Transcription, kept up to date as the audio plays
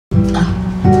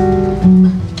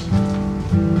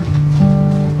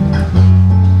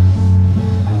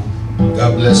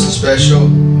blessed and special.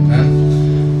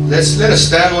 Amen. Let us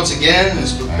stand once again.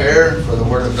 Let's prepare for the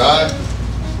Word of God.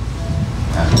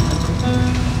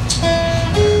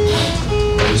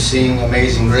 We sing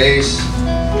Amazing Grace.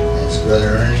 As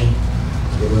Brother Ernie,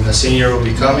 Borunda Sr will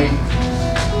be coming.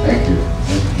 Thank you.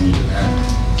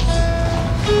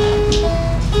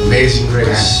 Amazing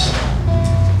Grace.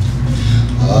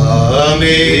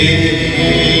 Amazing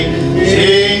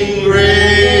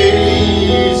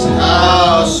grace,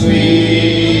 how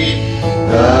sweet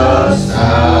the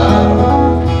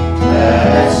sound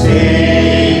that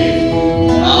saved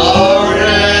a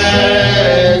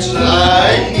wretch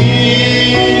like me.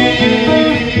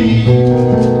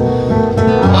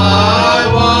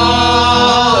 I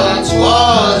once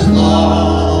was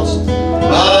lost,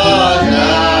 but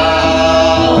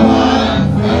now I'm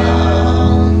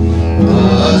found.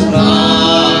 Was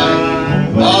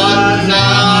blind, but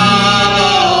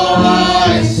now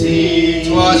I see.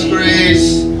 'Twas grace,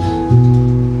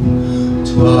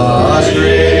 'twas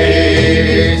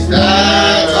grace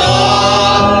that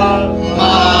taught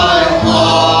my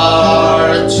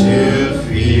heart to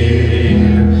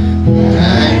fear,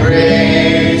 and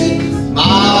grace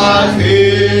my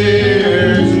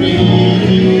fears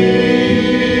relieved.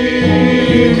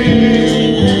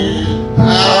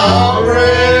 How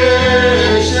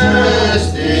gracious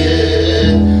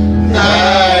did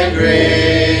thy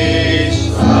grace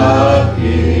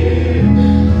appear,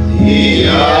 the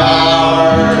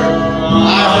hour I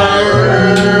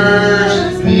first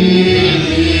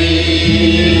believed.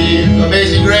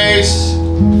 Amazing grace,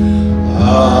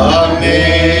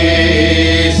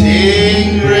 amazing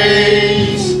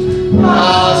grace,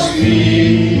 how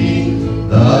sweet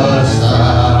the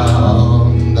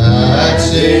sound that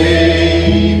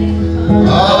saved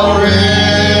a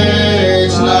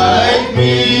wretch like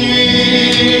me.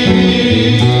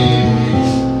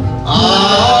 I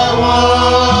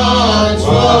once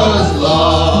was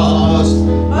lost,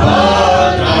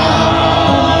 but now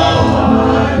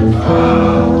I'm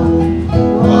found.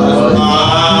 Was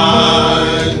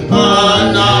blind, but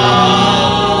now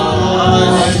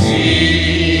I see.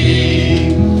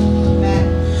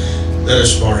 Let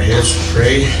us bow our heads and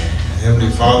pray.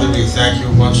 Heavenly Father, we thank you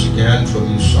once again for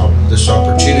this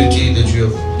opportunity that you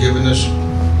have given us,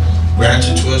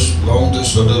 granted to us, loaned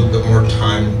us a little bit more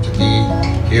time to be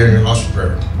here in your house of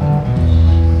prayer.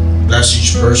 Bless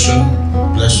each person,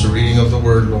 bless the reading of the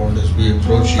word, Lord, as we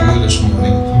approach you this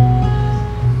morning.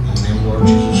 In the name of Lord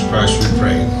Jesus Christ we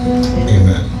pray.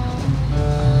 Amen.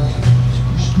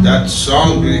 That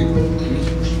song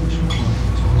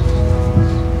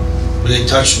really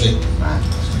touched me.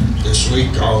 This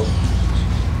week I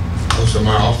was in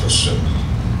my office and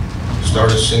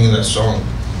started singing that song.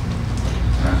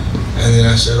 And then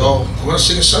I said, oh, I want to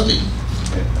sing a Sunday.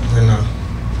 And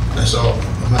I said, oh,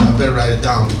 I better write it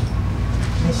down.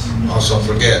 Also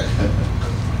forget.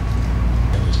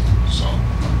 So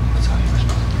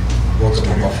woke up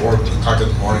about 4 o'clock in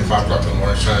the morning, 5 o'clock in the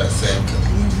morning, trying to think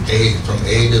from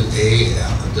A to A.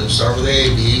 Then start with A,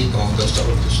 B, don't start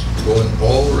with just going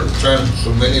over and trying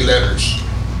so many letters.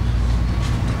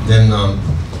 Then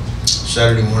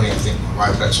Saturday morning, I think my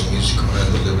wife had some music on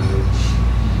in the living room.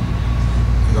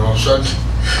 And all of a sudden,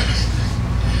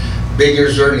 Big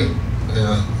Ears Ernie.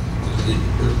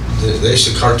 There's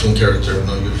the cartoon character. I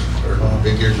know you've heard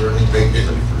Big Ears Ernie, Big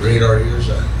Radar Ears.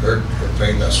 I heard her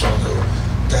playing that song.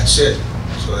 That's it.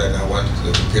 So then I went to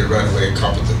the computer right away,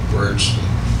 copied the words.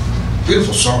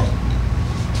 Beautiful song.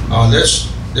 Let's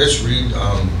read.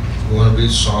 We want to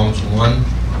read Psalms 1.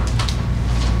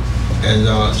 And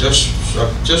just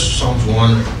Psalms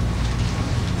 1,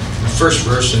 the first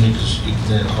verse, and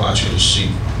then I'll ask you to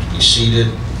be seated.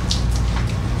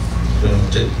 It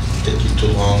won't take you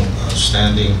too long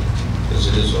standing, because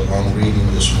it is a long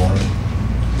reading this morning.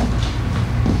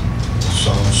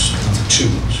 Psalms 2.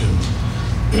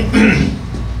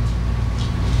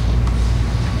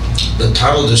 The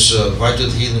title is Why Do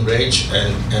the Heathen Rage?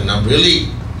 And I'm really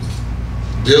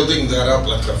building that up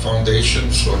like a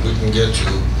foundation so we can get to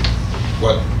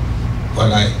what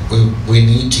we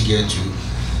need to get to,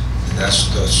 and that's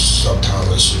the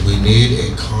subtitle. Is we need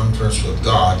a conference with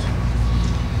God,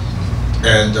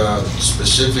 and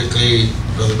specifically,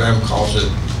 Brother Bam calls it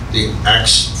the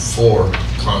Acts 4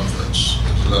 conference.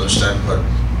 You'll understand what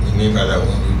we mean by that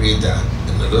when we read that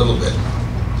in a little bit.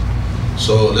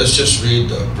 So let's just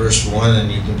read verse 1,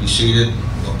 and you can be seated.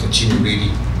 I'll continue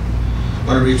reading. I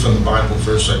want to read from the Bible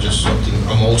first.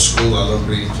 I'm old school. I love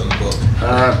reading from the book.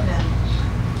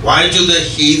 Why do the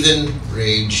heathen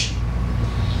rage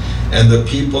and the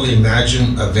people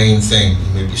imagine a vain thing?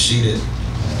 You may be seated.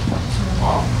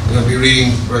 We're going to be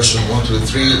reading verses 1 through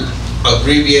 3.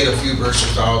 abbreviate a few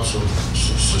verses out so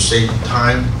to save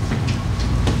time.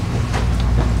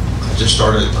 I just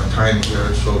started my time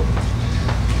here. So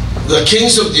the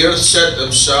kings of the earth set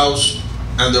themselves,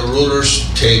 and the rulers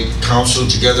take counsel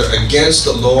together against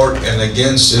the Lord and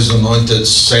against his anointed,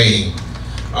 saying,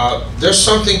 there's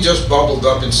something just bubbled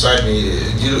up inside me.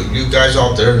 You guys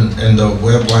out there in the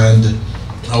webland,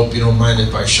 I hope you don't mind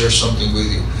if I share something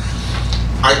with you.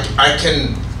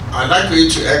 I'd like for you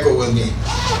to echo with me.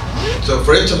 So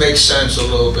for it to make sense a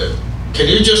little bit, can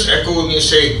you just echo with me and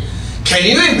say, can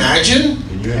you imagine?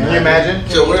 Can you imagine?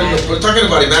 So we're talking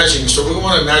about imagining, so we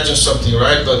want to imagine something,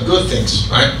 right? But good things,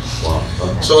 right? Wow.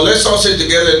 Okay. So let's all say it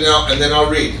together now, and then I'll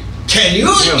read. Can you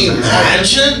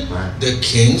imagine the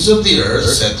kings of the earth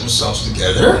set themselves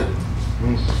together,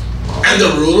 and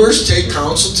the rulers take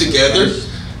counsel together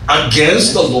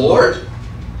against the Lord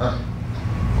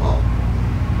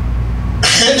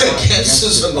and against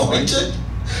his anointed?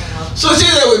 So say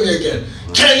that with me again.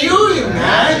 Can you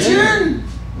imagine?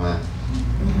 Wow.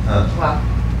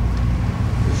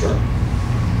 For sure.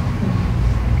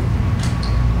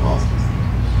 Wow.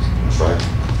 That's right.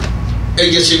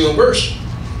 It gets even worse.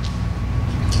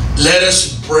 Let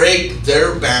us break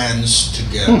their bands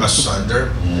together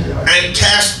asunder and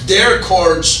cast their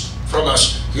cords from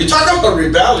us. You talk about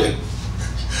rebellion.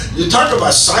 You talk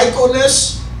about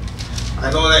psychoness.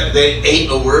 I know that they ate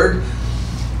a word,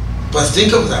 but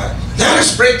think of that. Let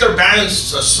us break their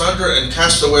bands asunder and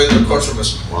cast away their cords from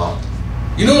us. Wow.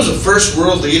 You know who was the first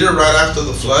world leader right after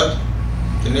the flood?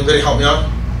 Can anybody help me out?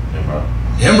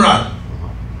 Nimrod.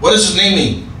 What does his name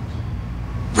mean?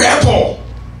 Rebel.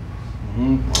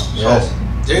 Yes. So,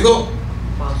 there you go.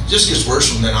 Just gets worse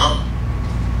from then on.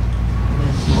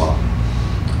 Wow.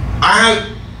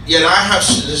 Yet I have,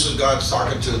 this is God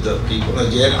talking to the people,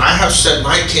 and yet I have set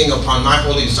my king upon my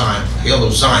holy Zion, hill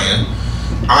of Zion.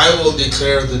 I will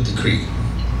declare the decree.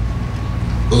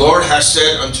 The Lord has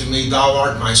said unto me, thou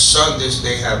art my son, this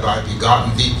day have I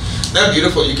begotten thee. Isn't that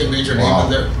beautiful? You can read your name in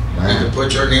there. Man. You can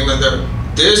put your name in there.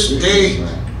 This day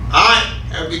I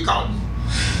have begotten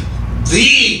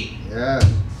thee. Yeah.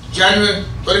 January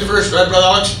 21st, right, Brother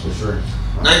Alex? For sure.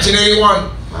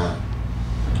 1981. Man.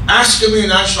 Ask of me,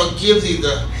 and I shall give thee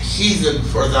the heathen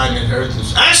for thine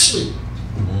inheritance. Ask me.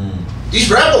 These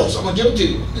rebels, I'm going to give them to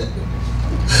you.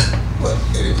 But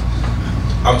anyway,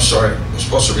 I'm sorry, I'm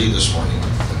supposed to read this morning.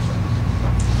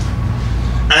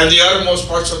 And the uttermost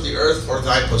parts of the earth for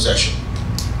thy possession.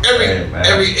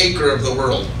 Every acre of the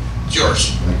world is yours.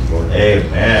 Thank you, Lord.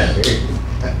 Amen.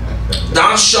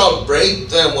 Thou shalt break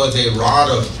them with a rod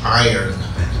of iron.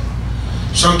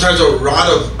 Sometimes a rod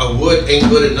of wood ain't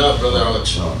good enough, Brother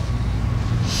Alex. No.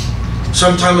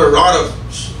 Sometimes a rod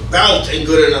of belt ain't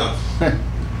good enough.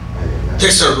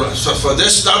 Takes so for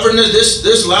this stubbornness,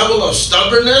 this level of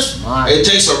stubbornness, it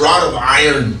takes a rod of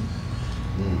iron.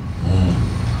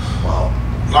 Wow.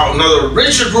 Another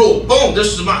Richard rule. Boom.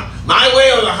 This is my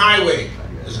way or the highway,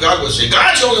 as God would say.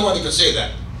 God's the only one who can say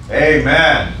that.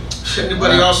 Amen.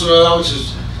 Anybody else know else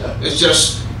is it's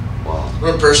just Wow.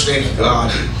 we're impersonating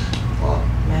God. Wow.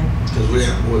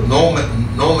 Because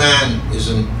no man is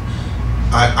an.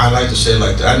 I like to say it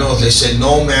like that. I know if they say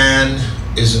no man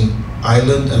is an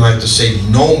island, I like to say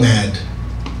nomad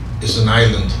is an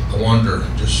island, a wanderer,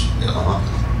 just a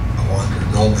wanderer,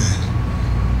 nomad.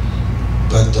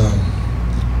 But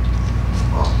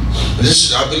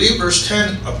this, I believe, verse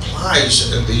 10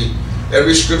 applies.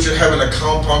 Every scripture having a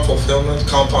compound fulfillment,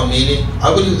 compound meaning.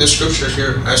 I believe the scripture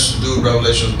here has to do with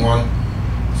Revelation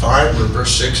 1:5 or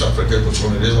verse 6. I forget which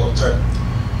one it is all the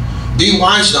time. Be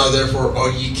wise now, therefore,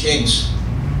 all ye kings.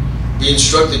 Be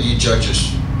instructed, ye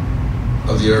judges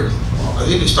of the earth. I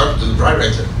think he's talking to the bride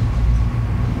right there.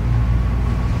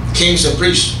 Kings and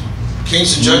priests,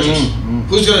 kings and judges.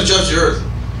 Who's going to judge the earth?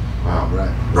 Wow. Right.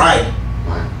 Right.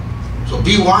 Right. So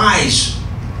be wise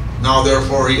now,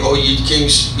 therefore, O ye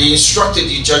kings. Be instructed,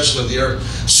 ye judges of the earth.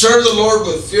 Serve the Lord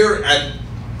with fear and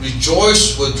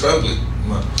rejoice with trembling.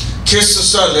 Kiss the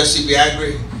Son, lest he be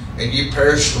angry and ye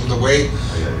perish from the way,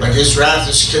 and his wrath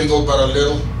is kindled but a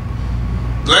little.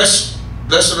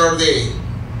 Blessed are they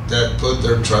that put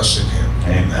their trust in him.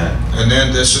 Amen. And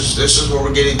then this is what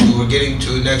we're getting to. We're getting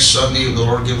to next Sunday. The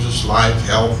Lord gives us life,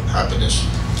 health, happiness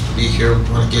to be here. We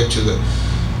want to get to the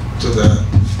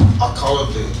I'll call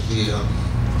it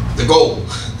the goal.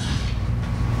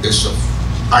 It's the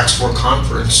Acts 4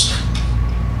 conference.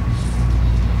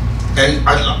 And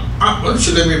why don't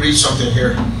you let me read something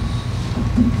here,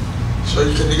 so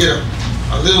you can get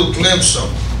a little glimpse of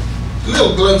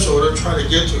what I'm trying to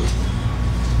get to.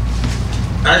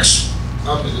 Acts.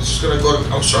 It's just going to go to,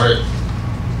 I'm sorry,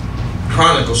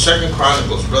 Chronicles, 2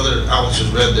 Chronicles. Brother Alex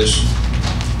has read this.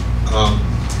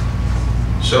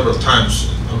 several times.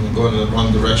 I'm going in the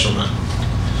wrong direction, man.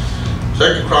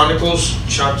 2 Chronicles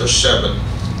chapter 7. I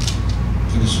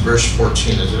think it's verse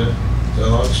 14, isn't it?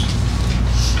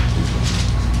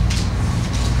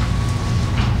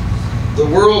 The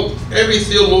world, every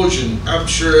theologian, I'm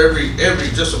sure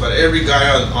just about every guy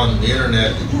on the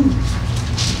internet,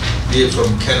 be it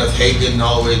from Kenneth Hagin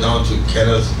all the way down to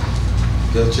Kenneth,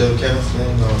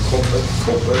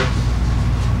 Copeland,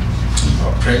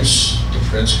 Prince, the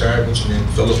Prince guy, what's his name,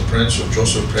 Philip Prince or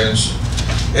Joseph Prince,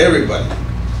 everybody.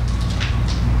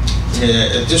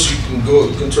 And just you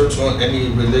can turn to any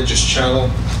religious channel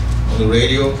on the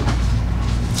radio,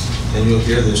 and you'll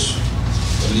hear this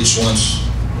at least once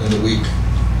in a week.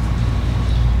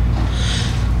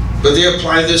 But they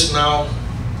apply this now,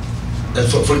 and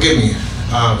forgive me,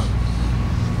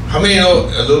 how many know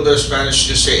a little bit of Spanish?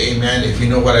 Just say amen. If you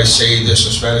know what I say this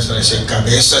in Spanish, then I say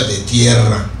cabeza de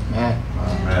tierra. Amen.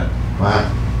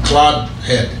 Clod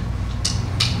head,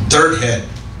 dirt head.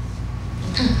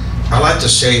 I like to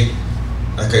say,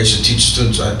 like I used to teach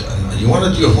students, you want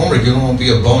to do your homework, you don't want to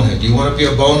be a bonehead. Do you want to be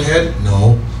a bonehead?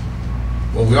 No.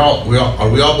 Well, are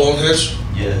we all boneheads?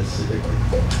 Yes.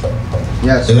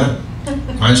 Yes. See that?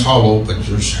 Mine's hollow, but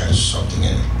yours has something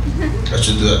in it. I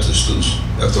should do that to the students.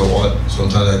 After a while,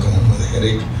 sometimes I go home with a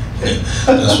headache.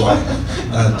 That's why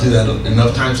I do that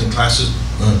enough times in classes.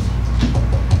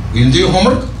 You didn't do your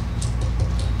homework?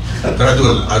 But I do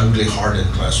it really hard in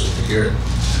class so you can hear it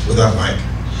without mic.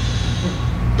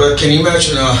 But can you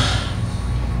imagine,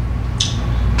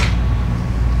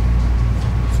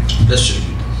 let's just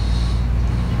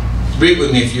read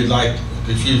with me if you'd like.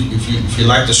 If you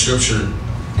like the scripture,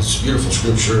 it's a beautiful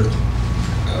scripture.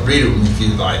 Read it with me if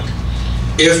you'd like.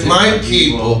 If my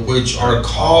people, which are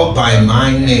called by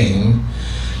my name,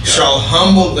 shall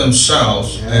humble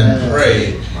themselves and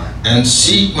pray and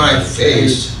seek my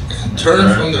face and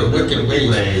turn from their wicked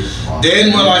ways,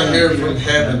 then will I hear from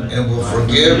heaven and will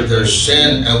forgive their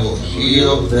sin and will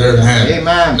heal their land.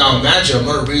 Amen. Now imagine, I'm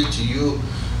going to read to you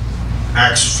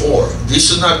Acts 4.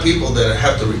 These are not people that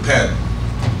have to repent.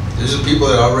 These are people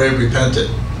that already repented.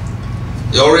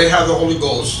 They already have the Holy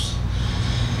Ghost.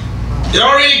 They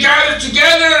already gathered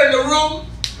together in the room.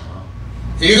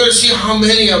 And you're going to see how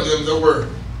many of them there were.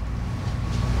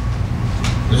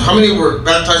 How many were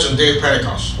baptized on the day of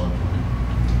Pentecost?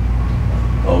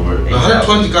 Over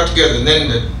 120 got together, and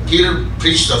then Peter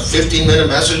preached a 15-minute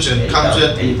message and comes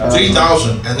in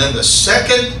 3,000. And then the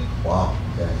second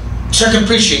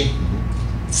preaching,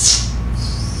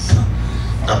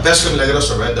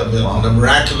 the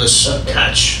miraculous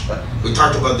catch. We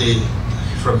talked about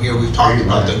from here, we've talked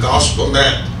about the gospel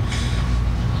net.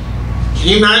 Can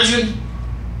you imagine?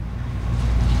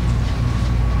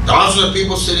 Thousands of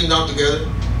people sitting down together,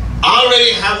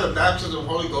 already have the baptism of the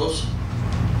Holy Ghost.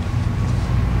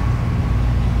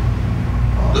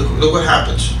 Look what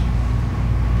happens.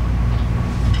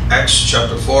 Acts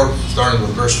chapter 4, starting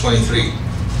with verse 23.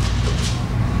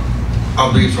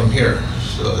 I'll read from here,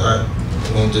 so that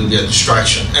won't be a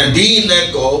distraction. And being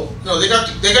let go, no, they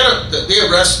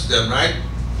arrest them, right?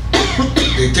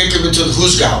 They take him into the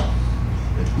Husgau.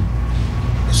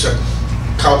 It's a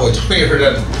cowboy. How many heard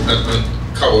that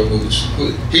cowboy movies?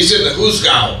 He's in the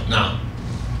Husgau now.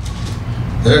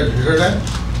 You heard that?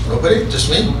 Nobody? Just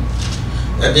me?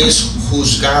 That means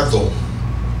juzgado.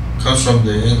 Comes from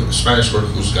the Spanish word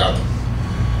juzgado.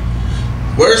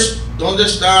 ¿Dónde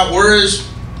está? Where is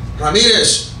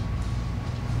Ramirez?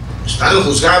 Está el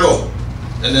juzgado.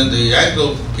 And then the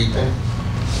Anglo people,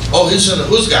 oh, he's in the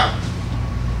juzgado.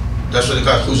 That's what they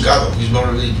call juzgado. He's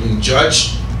already being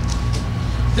judged.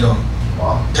 You know,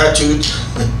 tattooed.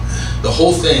 The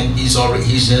whole thing. He's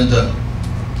in the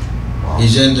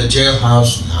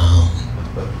jailhouse now.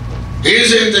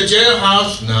 He's in the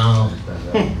jailhouse now.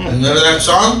 Remember that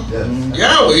song?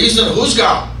 Yeah, well, he's in the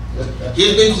juzgado.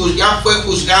 He's been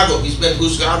juzgado. He's been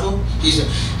juzgado. He's in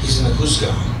the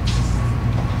juzgado.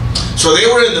 So they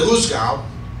were in the juzgado,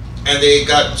 and they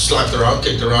got slapped around,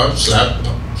 kicked around, slapped,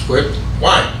 whipped.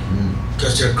 Why?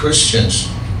 Because they're Christians.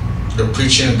 They're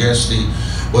preaching against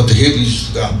what the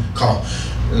hippies call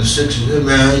in the 60s. Hey,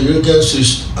 man, you're against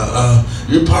this.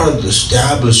 You're part of the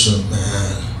establishment,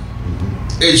 man.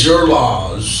 It's your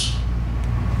laws.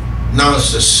 Now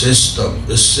it's the system.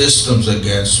 The system's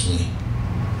against me.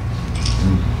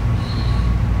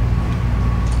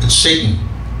 It's Satan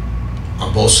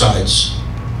on both sides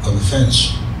of the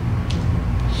fence.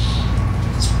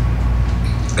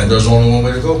 And there's only one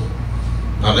way to go.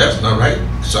 Not left, not right,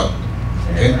 it's up.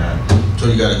 Okay? So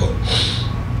you gotta go.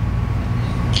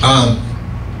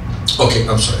 Okay,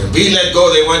 I'm sorry. Being let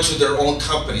go, they went to their own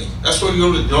company. That's where you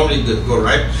normally go,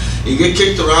 right? You get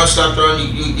kicked around, slapped around,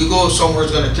 you go somewhere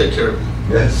that's going to take care of you.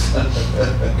 Yes.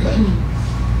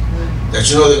 That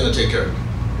you know they're going to take care of you.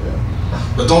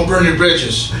 Yeah. But don't burn your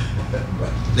bridges.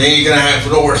 Then you're going to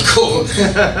have nowhere to go.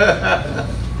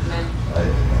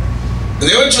 And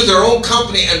they went to their own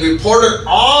company and reported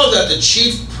all that the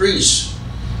chief priests,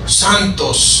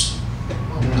 Santos,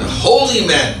 the holy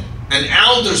men, and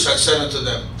elders had said unto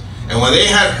them. And when they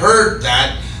had heard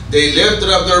that, they lifted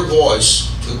up their voice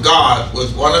to God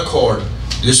with one accord.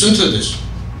 Listen to this.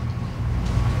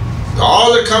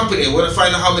 All their company, wouldn't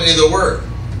find out how many there were.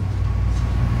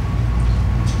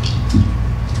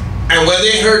 And when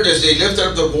they heard this, they lifted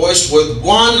up their voice with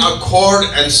one accord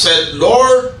and said,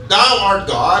 Lord, thou art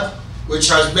God, which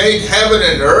has made heaven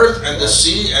and earth and the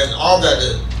sea and all that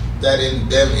in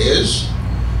them is,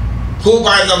 who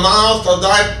by the mouth of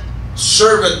thy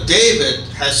servant David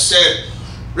has said,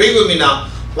 read with me now,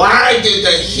 why did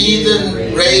the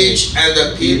heathen rage and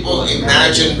the people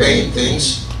imagine vain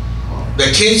things?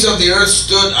 The kings of the earth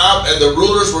stood up and the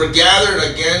rulers were gathered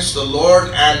against the Lord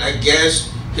and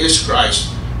against his Christ.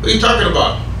 What are you talking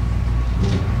about?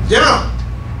 Yeah.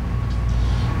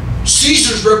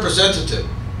 Caesar's representative.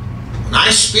 When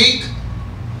I speak,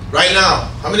 right now,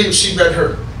 how many of you see Ben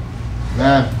Hur?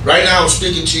 Man. Right now I'm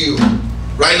speaking to you.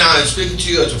 Right now I'm speaking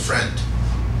to you as a friend.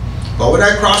 But when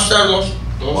I cross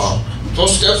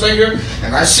those steps right here,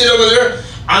 and I sit over there,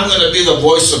 I'm going to be the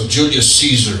voice of Julius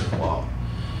Caesar. Wow.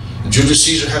 And Julius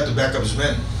Caesar had to back up his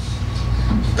men.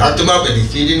 He backed them up, and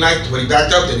if he didn't like when he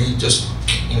backed up, then he just,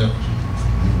 you know,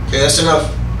 okay, that's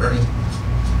enough, Ernie.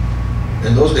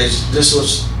 In those days, this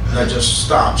was not just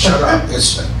stop, shut up.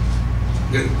 It's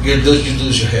you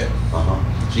lose your head.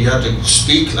 So you have to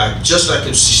speak like just like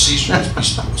if Caesar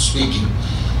was speaking.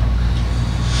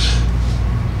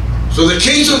 So the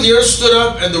kings of the earth stood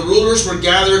up and the rulers were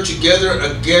gathered together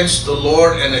against the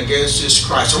Lord and against his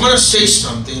Christ. I'm going to say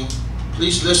something.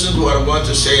 Please listen to what I'm going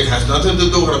to say. It has nothing to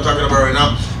do with what I'm talking about right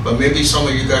now, but maybe some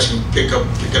of you guys can pick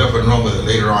it up and run with it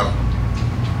later on.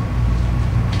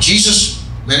 Jesus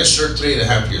ministered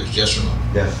 3.5 years, yes or no?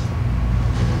 Yes.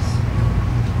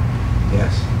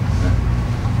 Yes.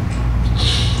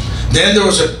 Then there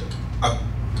was a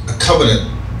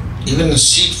covenant, even in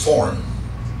seed form,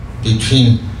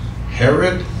 between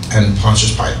Herod and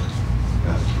Pontius Pilate.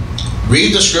 Yes.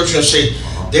 Read the scripture and say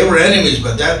they were enemies,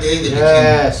 but that day they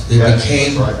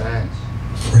became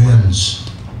friends.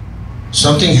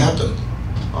 Something happened.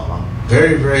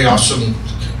 Very, very awesome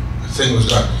thing was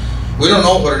done. We don't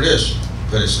know what it is,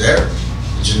 but it's there.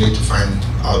 You just need to find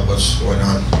out what's going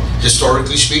on.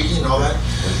 Historically speaking and all that.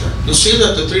 You'll see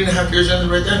that the 3.5 years ended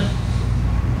right then.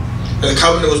 And the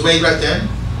covenant was made right then,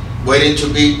 waiting to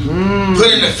be put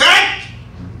in effect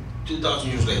 2,000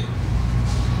 years later.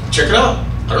 Check it out.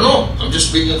 I don't know. I'm just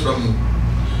speaking from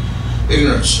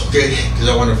ignorance, okay? Because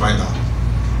I want to find out.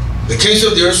 The kings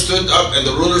of the earth stood up and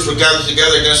the rulers were gathered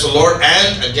together against the Lord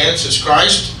and against his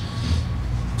Christ.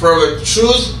 For of a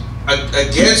truth,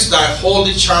 against thy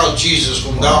holy child Jesus,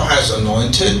 whom thou hast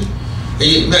anointed.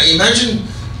 Imagine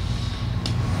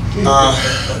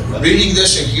reading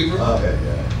this in Hebrew.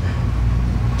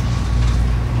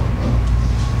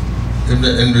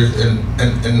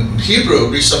 In Hebrew,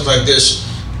 it reads something like this.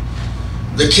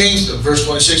 The kings, verse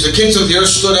 26, the kings of the earth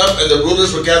stood up and the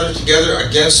rulers were gathered together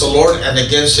against the Lord and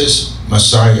against his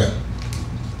Messiah,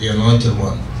 the anointed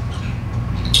one.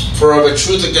 For of a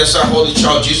truth against thy holy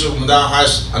child Jesus, whom thou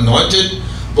hast anointed,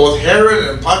 both Herod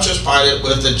and Pontius Pilate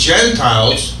with the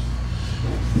Gentiles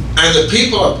and the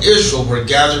people of Israel were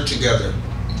gathered together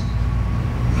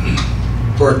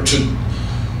for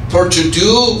to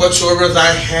do whatsoever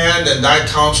thy hand and thy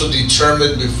counsel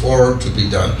determined before to be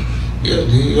done.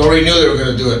 You already knew they were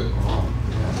going to do it.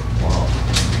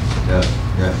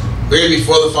 Way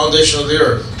before the foundation of the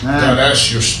earth. God asked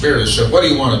your spirit and said, what do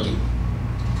you want to do?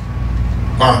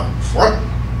 What?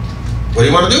 What do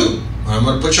you want to do? I'm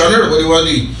going to put you on earth. What do you want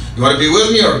to do? You want to be with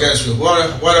me or against me? Why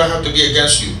do I have to be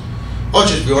against you? Oh,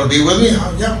 just you want to be with me?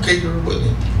 Oh, yeah, okay, you're with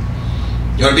me.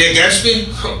 You want to be against me?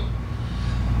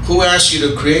 Who asked you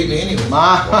to create me anyway?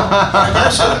 I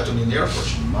said that to me in the Air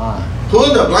Force. Who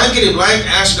in the blankety blank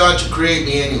asked God to create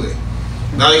me anyway?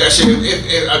 Now, like I said,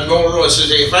 if I'm normal rule, it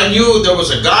says, if I knew there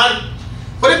was a God,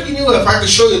 what if you knew if I could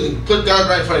show you, put God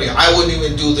right in front of you, I wouldn't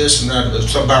even do this and that,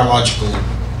 some biological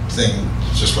thing.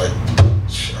 It's just like,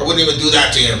 I wouldn't even do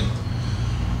that to him.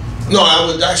 No, I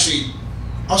would actually,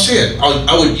 I'll say it,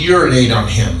 I would urinate on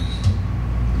him.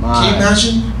 Can you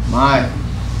imagine?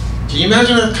 Can you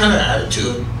imagine that kind of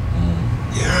attitude?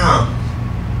 Yeah.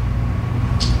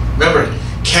 Remember,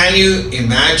 can you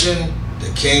imagine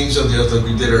the kings of the earth that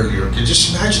we did earlier. Can you just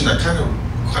imagine that kind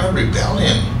of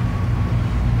rebellion?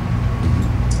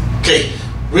 Okay,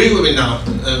 read with me now,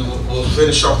 and we'll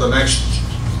finish off the next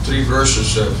 3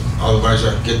 verses. Otherwise,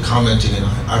 I get commenting, and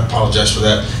I apologize for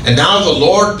that. And now the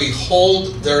Lord,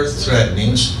 behold their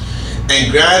threatenings,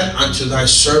 and grant unto thy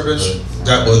servants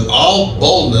that with all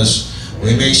boldness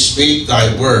we may speak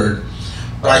thy word,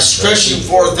 by stretching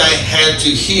forth thy hand to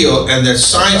heal, and that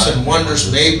signs and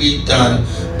wonders may be done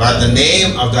by the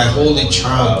name of thy holy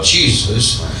child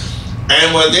Jesus.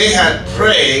 And when they had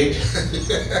prayed,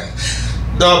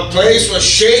 the place was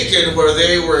shaken where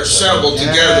they were assembled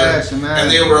together,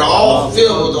 and they were all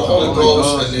filled with the Holy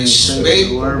Ghost, and they spake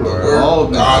the word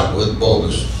of God with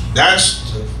boldness. That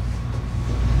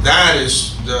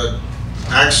is the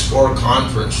Acts 4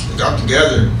 conference. They got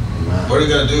together. What are you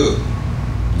going to do?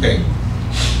 Okay.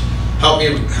 Help me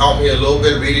a little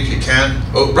bit. Read if you can.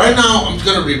 Oh, right now, I'm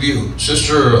going to review.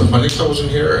 Sister Juanita wasn't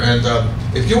here, and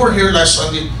if you weren't here last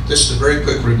Sunday, this is a very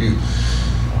quick review.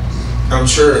 I'm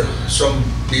sure some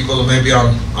people maybe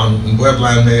on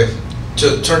Webland may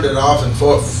have turned it off and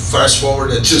fast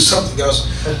forwarded to something else,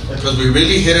 because we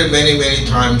really hit it many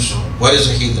times. What is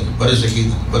a heathen? What is a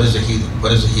heathen? What is a heathen?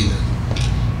 What is a heathen?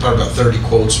 Probably about 30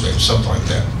 quotes, maybe something like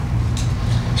that.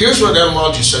 Here's what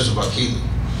etymology says about heathen.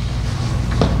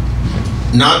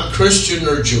 Not Christian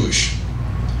or Jewish.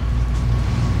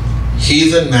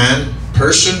 Heathen man,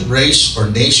 person, race, or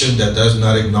nation that does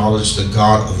not acknowledge the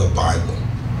God of the Bible.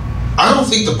 I don't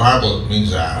think the Bible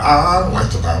means that. I don't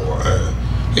like the Bible.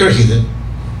 You're a heathen.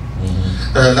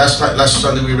 Last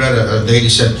Sunday we read a lady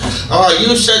said, "Oh,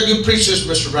 you said you preach this,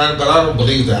 Mr. Brandon, but I don't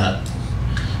believe that."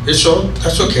 And so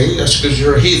that's okay. That's because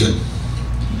you're a heathen.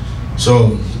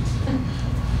 So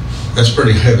that's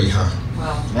pretty heavy, huh?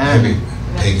 Wow. Heavy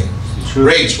pagan.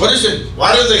 Rage. What is it?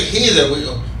 Why do the heathen?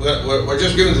 We're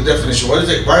just giving the definition. What is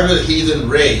it? Why do the heathen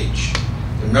rage?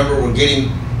 Remember, we're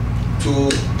getting to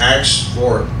Acts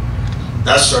 4.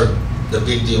 That's the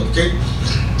big deal. Okay.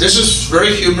 This is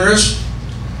very humorous.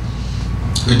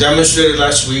 We demonstrated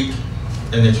last week,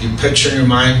 and if you picture in your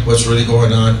mind what's really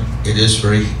going on, it is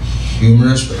very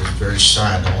humorous, but it's very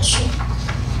sad also.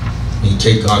 You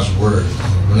take God's word.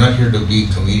 We're not here to be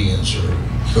comedians or.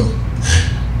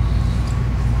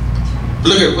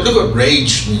 Look what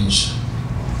rage means.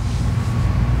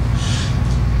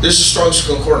 This is Strong's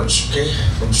Concordance, okay?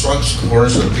 From Strong's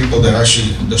Concordance, the people that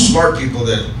actually, the smart people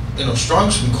that,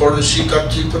 Strong's Concordance, he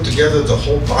put together the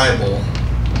whole Bible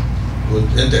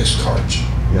with index cards.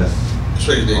 Yes. That's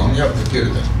what he did. He didn't have a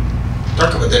computer then.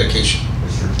 Talk about dedication.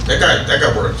 Yes, sir. That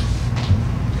guy worked.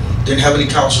 Didn't have any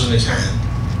calluses in his hand.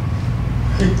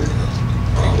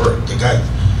 But he worked. The guy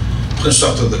put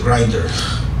stuff to the grinder.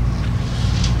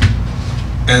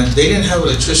 And they didn't have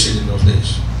electricity in those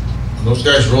days. When those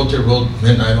guys wrote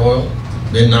midnight oil,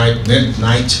 midnight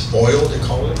oil, they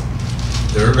call it.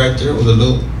 They're right there with the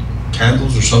little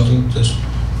candles or something, just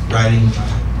writing by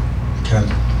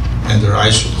candle. And their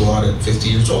eyes would go out at 50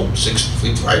 years old, 60,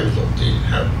 55 years old. They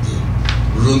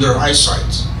ruined their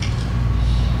eyesight.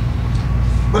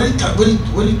 What are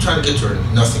you trying to get to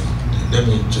her? Nothing. Let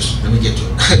me get to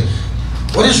it.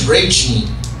 What does rage mean?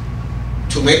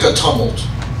 To make a tumult.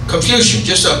 Confusion,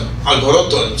 just a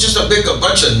alboroto, just a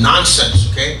bunch of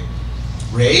nonsense, okay?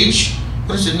 Rage,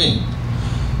 what does it mean?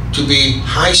 To be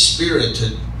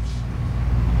high-spirited.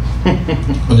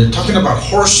 When they're talking about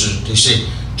horses, they say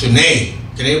to neigh.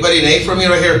 Can anybody neigh for me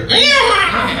right here?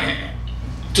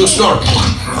 To snort.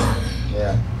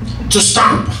 Yeah. To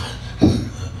stomp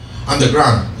on the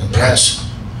ground and press.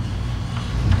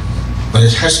 When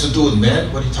it has to do with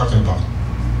men, what are you talking about?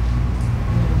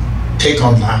 Take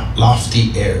on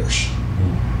lofty airs,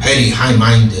 heady,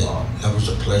 high-minded, lovers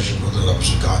of pleasure more than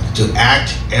lovers of God, to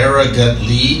act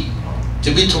arrogantly,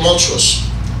 to be tumultuous,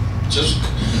 just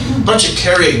a bunch of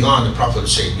carrying on. The prophet would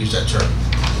say, use that term.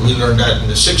 We learned that in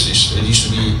the 60s. It used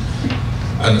to be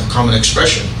a common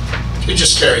expression. You're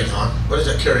just carrying on. What is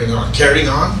that carrying on? Carrying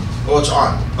on? Oh, it's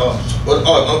on. Oh,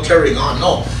 no, carrying on.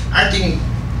 No, acting,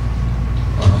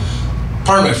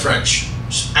 pardon my French,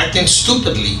 acting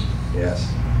stupidly. Yes.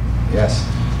 Yes.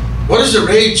 What does the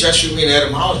rage actually mean in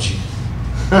etymology?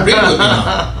 Read with me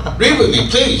now. Read with me,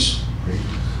 please.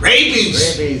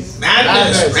 Rabies.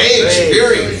 Madness, rage,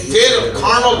 fury, fit of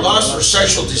carnal lust or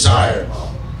sexual desire.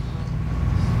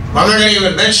 I'm not going to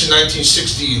even mention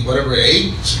 1960, whatever,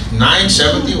 8, 9,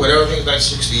 70, whatever, I think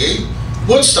 1968.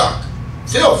 Woodstock.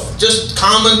 Filth. Just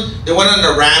common. They went on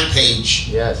a rampage.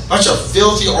 Yes. Bunch of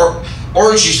filthy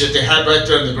orgies that they had right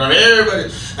there on the ground.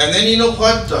 Everybody. And then you know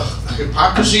what? The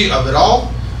hypocrisy of it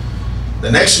all.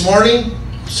 The next morning,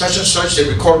 such and such, they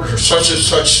recorded her, such and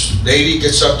such lady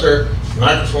gets up there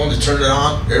microphone, they turned it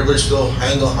on, everybody's still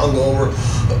hungover,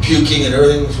 puking and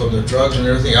everything from the drugs and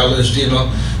everything, LSD and all.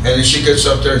 And then she gets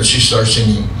up there and she starts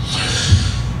singing.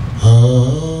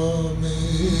 Amazing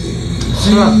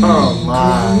Oh,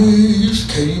 my. Grace.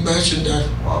 Can you imagine that?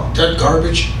 Wow. That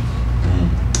garbage?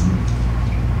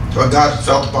 What God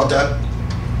felt about that?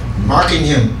 Mocking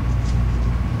him.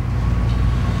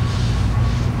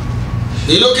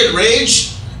 You look at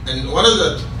rage, and one of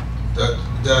the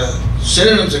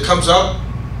synonyms that comes up,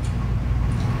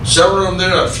 several of them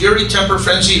there are fury, temper,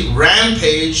 frenzy,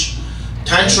 rampage,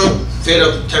 tantrum, fit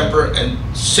of temper, and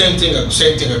same thing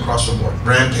across the board.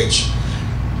 Rampage.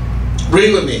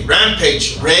 Read with me.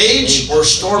 Rampage, rage or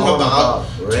storm about,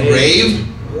 rave,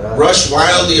 rush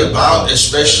wildly about,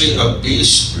 especially of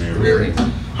beasts rearing.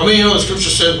 How many of you know the scripture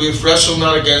said we wrestle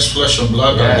not against flesh and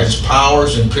blood, but against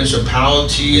powers and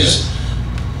principalities,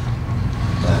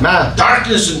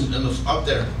 darkness and up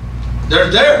there. They're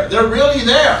there. They're really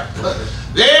there.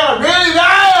 They are really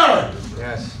there.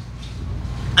 Yes.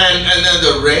 And then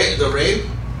the rave.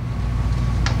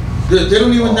 They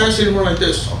don't even dance anymore like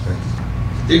this. Okay.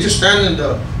 They just stand in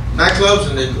the nightclubs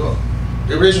and they go.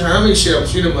 They raise their hand. How many see I've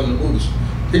seen them in the movies?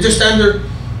 They just stand there.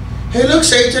 Hey, look,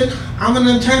 Satan, I'm an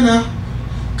antenna.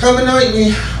 Come anoint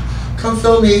me. Come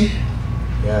fill me.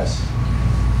 Yes.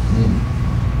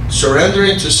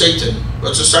 Surrendering to Satan.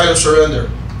 What's the sign of surrender?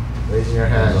 Raising your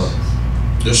hands.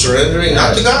 They're surrendering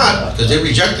not to God, because they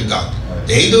rejected God.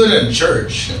 They ain't doing it in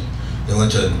church. They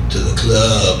went to the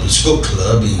club. Let's go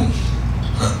clubbing.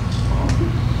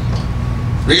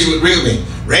 Read with me.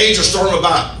 Rage or storm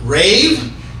about.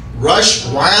 Rave, rush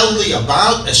wildly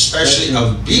about, especially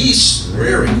of beasts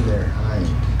rearing.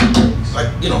 Like,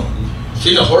 you know,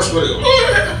 seeing a horse with it,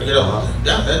 you know,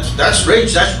 yeah, that's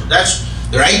rage. That's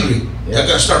they're angry. They're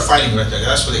gonna start fighting right there.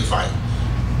 That's what they fight.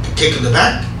 Kick in the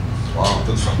back. Wow.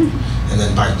 And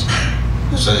then bite.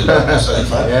 That's how they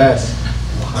fight. Yes.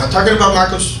 I'm talking about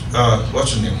Marcus,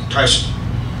 what's his name? Tyson.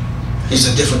 He's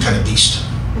a different kind of beast.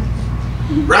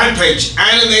 Rampage,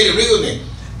 animated, read with me.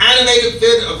 Animated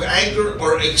fit of anger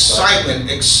or excitement,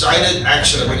 excited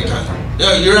action of any kind.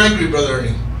 Yeah, you're angry, Brother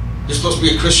Ernie. You're supposed to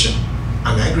be a Christian.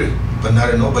 I'm angry, but not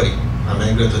at nobody. I'm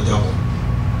angry at the devil.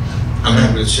 I'm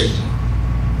angry at Satan.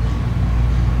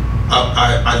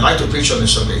 I'd like to preach on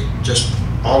this someday. Just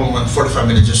all in one 45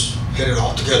 minutes, just hit it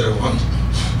all together in one.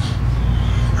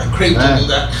 I crave to do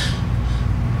that.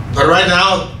 But right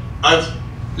now, I've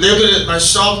limited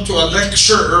myself to a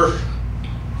lecturer.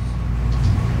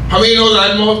 How many know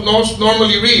that I most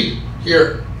normally read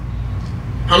here?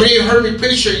 How many have heard me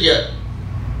preach here yet?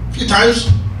 A few times?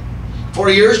 4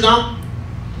 years now?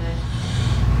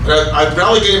 But I've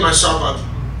relegated myself, I've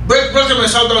broken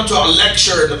myself down to a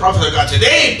lecture. The prophet of God said,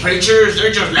 hey, preachers,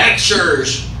 they're just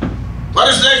lectures. What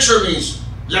does lecture mean?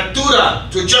 Lectura,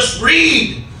 to just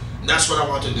read. And that's what I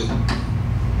want to do.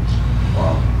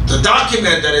 Wow. To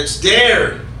document that it's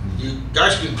there. You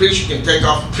guys can preach, you can take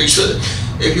off and preach with it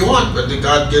if you want, but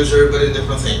God gives everybody a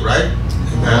different thing, right?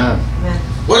 Amen.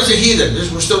 What is a heathen?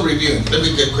 We're still reviewing. Let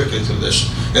me get quickly through this.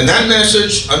 And that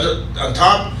message on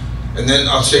top, and then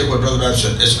I'll say what Brother Bab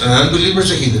said. An unbeliever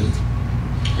is a heathen.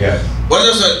 Yes. What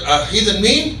does a heathen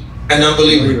mean? An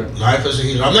unbeliever. Life as a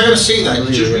heathen. I'm not going to say that.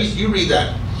 You read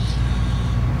that.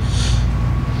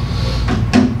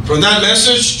 From that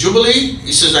message, Jubilee,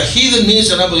 he says a heathen means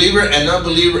an unbeliever in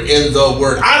the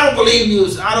word. I don't believe you.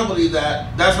 I don't believe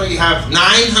that. That's why you have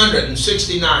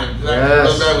 969. Yes.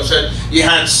 Brother Bible said you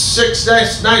had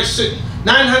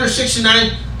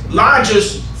 969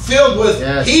 lodges filled with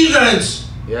heathens.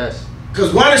 Yes.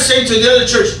 Because one is saying to the other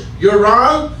church, you're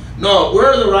wrong. No,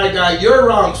 we're the right guy. You're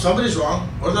wrong. Somebody's wrong,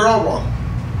 or they're all wrong.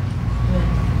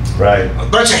 Right. A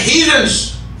bunch of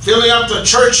heathens filling up the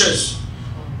churches.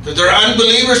 That they're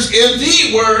unbelievers in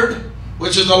the Word,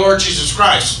 which is the Lord Jesus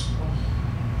Christ.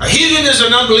 A heathen is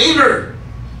an unbeliever.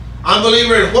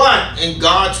 Unbeliever in what? In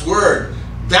God's Word.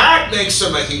 That makes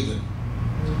them a heathen.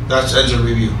 That's ends the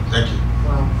review. Thank you.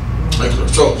 Wow. Thank you.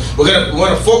 So we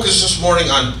want to focus this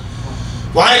morning on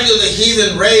why do the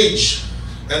heathen rage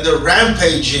and they're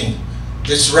rampaging.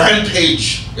 This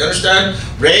rampage. You understand?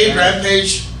 Rave,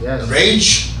 rampage, yes.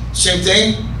 Rage, same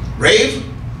thing. Rave,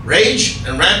 rage,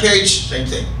 and rampage, same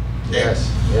thing.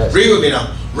 Yes. Yes. Read with me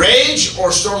now. Rage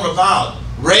or storm about.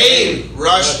 Rave,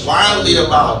 rush wildly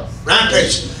about.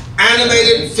 Rampage,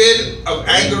 animated fit of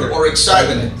anger or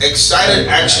excitement. Excited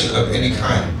action of any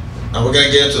kind. Now we're going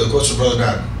to get into the quotes of Brother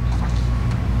Don.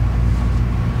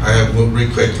 I will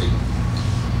read quickly.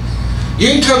 You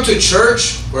can come to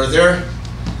church where they're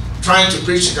trying to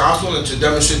preach the gospel and to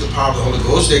demonstrate the power of the Holy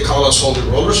Ghost. They call us holy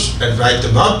rollers and invite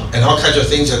them up and all kinds of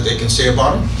things that they can say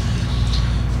about them.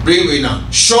 Read me now.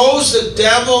 Shows the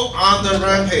devil on the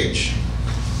rampage.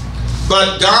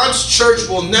 But God's church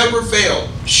will never fail.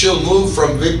 She'll move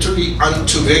from victory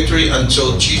unto victory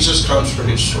until Jesus comes for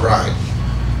his bride.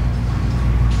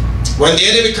 When the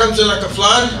enemy comes in like a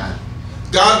flood,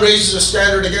 God raises a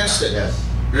standard against it. Yes.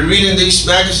 We read in these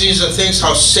magazines and things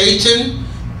how Satan,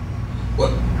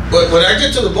 when I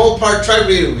get to the bold part, try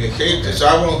reading me, okay? Because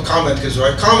I won't comment, because if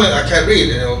I comment, I can't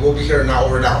read, and we'll be here an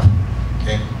hour and out.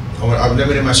 Okay? I'm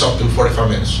limiting myself to 45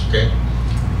 minutes, okay?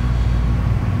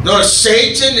 No,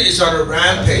 Satan is on a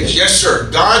rampage. Yes,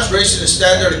 sir. God's raising a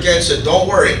standard against it. Don't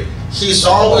worry. He's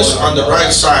always on the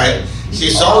right side.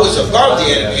 He's always above the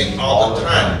enemy all the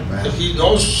time. If he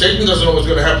knows, Satan doesn't know what's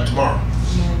going to happen tomorrow.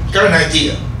 He's got an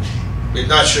idea. He's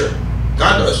not sure.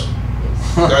 God does.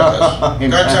 God does.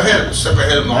 God's ahead of us, step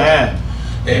ahead of him all the time.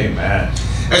 Amen.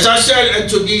 As I said, and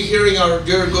to be hearing our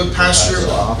dear good pastor,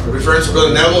 referring to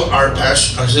Brother Neville, our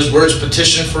pastor, his words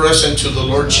petition for us and to the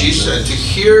Lord Jesus, and to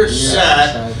hear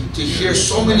sad, to hear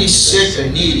so many sick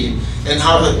and needy, and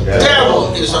how the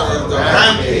devil is on the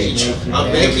rampage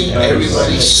of making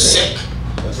everybody sick.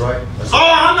 That's right. Oh,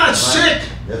 I'm not sick.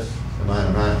 Yes.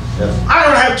 Amen. Yes. I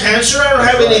don't have cancer. I don't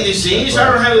have any disease. I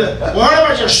don't have. What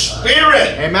about your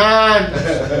spirit? Amen.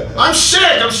 I'm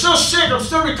sick. I'm still sick. I'm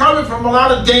still recovering from a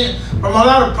lot of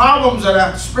problems that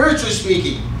I'm spiritually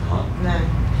speaking.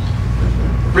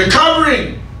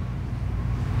 Recovering.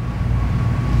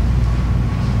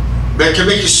 That can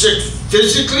make you sick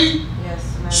physically,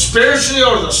 spiritually,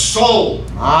 or the soul.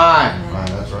 Aye.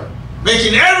 That's right.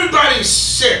 Making everybody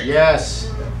sick. Yes.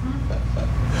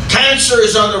 Cancer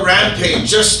is on the rampage.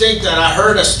 Just think that I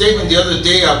heard a statement the other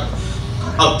day of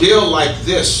a bill like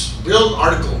this. Bill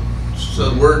article. It's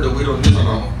a word that we don't use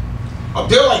anymore. A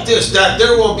bill like this, that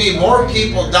there will be more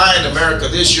people die in America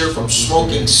this year from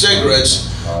smoking cigarettes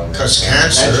because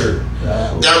cancer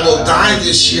that will die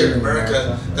this year in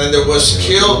America than there was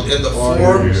killed in the 4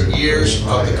 years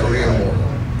of the Korean War.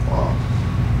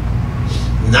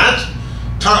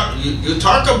 You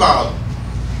talk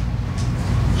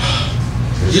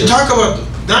about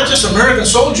not just American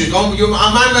soldiers. My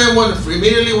man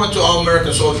immediately went to all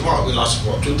American soldiers. Well, we lost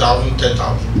 2,000,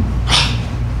 10,000.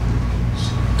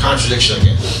 Contradiction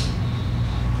again.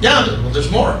 Yeah, there's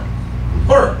more.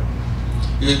 More.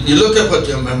 You look at what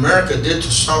America did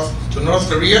to North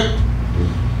Korea.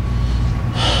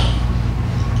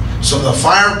 Some of the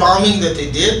firebombing that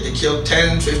they did, they killed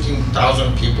 10,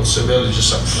 15,000 people, civilians,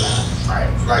 just like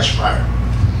flash fire.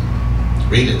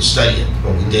 Read it, study it,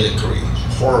 what we did in Korea.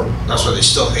 It's horrible. That's why they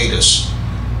still hate us.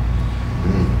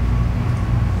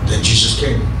 Then Jesus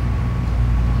came.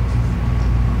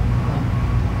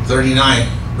 39,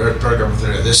 paragraph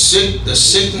 39. The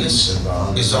sickness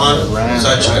is on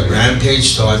such a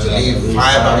rampage till I believe 5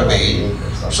 out of 8,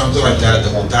 or something like that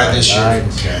will die this year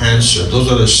from cancer. Those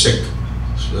are the sick,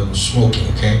 smoking,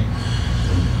 okay?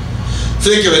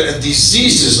 Think of it, and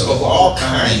diseases of all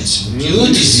kinds, new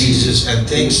diseases and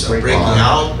things are breaking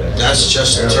out. That's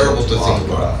just terrible to think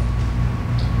about.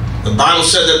 The Bible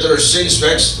said that there are sins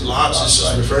vexed Lot's, this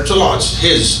is referring to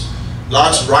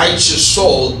Lot's righteous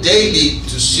soul daily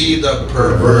to see the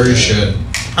perversion.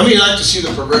 How many like to see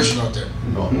the perversion out there?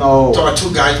 No. Talk about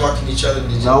two guys walking each other,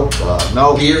 Nope.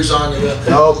 No. beards on you.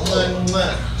 Nope.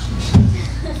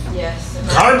 Yes.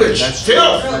 Garbage,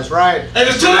 filth. That's right. And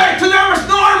to them it's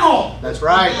normal. That's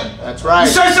right. That's You right.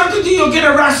 say something to you, you'll get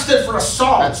arrested for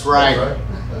assault. That's right.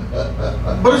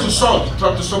 What is assault? You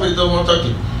talk to somebody that doesn't want to talk to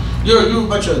you. You're a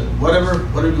bunch of whatever.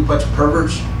 What are you, a bunch of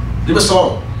perverts? Leave us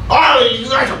alone. Oh, you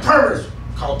guys are perverts.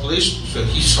 Call the police. So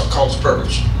he calls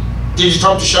perverts. Did you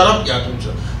tell him to shut up? Yeah,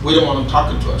 we don't want him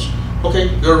talking to us.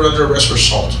 Okay, you're under arrest for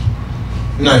assault.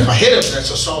 Now, if I hit him, that's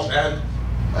assault and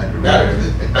battery,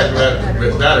 right?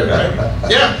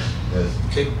 Yeah.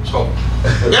 Okay, so,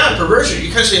 yeah, perversion.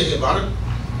 You can't say anything about it.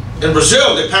 In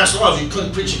Brazil, they passed laws you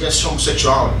couldn't preach against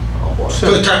homosexuality.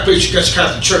 You can't preach against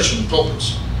Catholic Church in the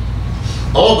pulpits.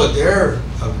 Oh, but they're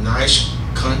a nice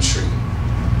country.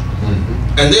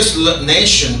 And this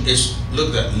nation is,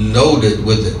 look at, loaded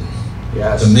with it.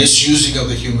 Yes. The misusing of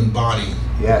the human body.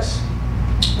 Yes.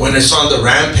 When it's on the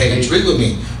rampage, read with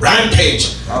me.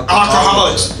 Rampage,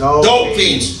 alcoholics, dope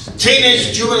fiends,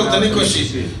 teenage juvenile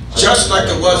delinquencies, just like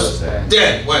it was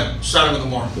then when Sodom and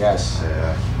Gomorrah. Yes.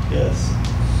 Yes.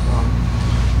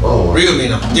 Oh. Read with me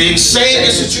now. The insane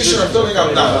institutions are filling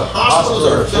up now. Hospitals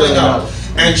are filling up.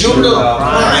 And juvenile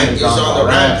crime is on the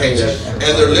rampage. And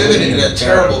they're living in a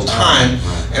terrible time.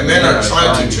 And men are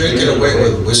trying to drink it away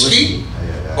with whiskey,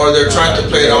 or they're trying to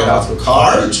play it off with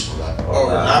cards, or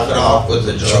laugh it off with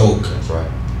a joke. That's right.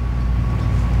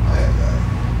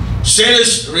 Sin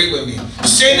is, read with me,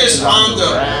 sin is on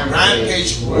the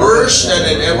rampage worse than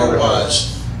it ever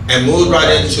was, and moved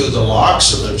right into the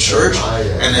locks of the church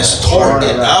and has torn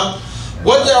it up.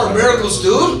 What did our miracles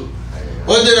do?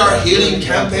 What did our healing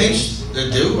campaigns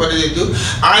do? What did they do?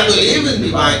 I believe in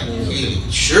divine healing,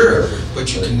 sure,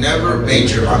 but you can never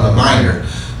major on the minor.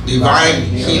 Divine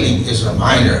healing is a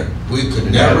minor. We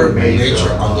could never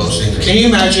major on those things. Can you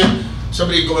imagine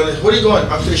somebody going, what are you going?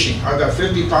 I'm fishing. I've got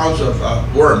 50 pounds of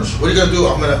worms. What are you going to do?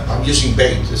 I'm using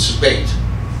bait. This is bait.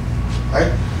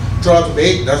 Right? Throw out the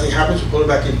bait, nothing happens, you pull it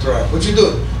back in, throw it out. What you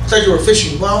doing? I thought you were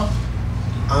fishing. Well,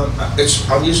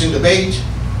 I'm using the bait.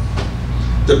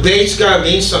 The bait's gotta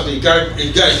mean something. You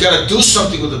gotta do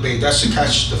something with the bait. That's to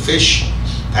catch the fish.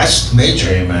 That's the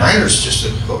major. Amen. Minor's just a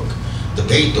hook. The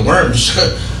bait, the worms.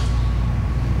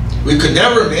 We could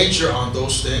never major on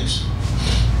those things.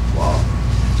 Wow.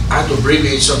 I have to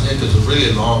abbreviate something because it's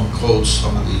really long quotes,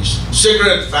 some of these.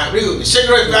 Cigarette factory,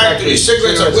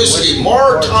 cigarettes and whiskey,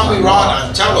 more Tommy Rod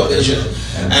on television,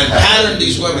 and pattern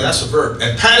these women, that's a verb,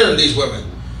 and pattern these women.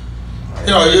 You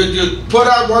know, you put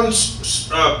out one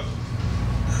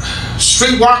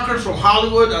streetwalker from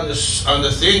Hollywood on the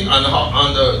thing, on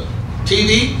the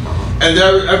TV, and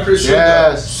there, I presume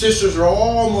the sisters are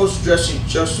almost dressing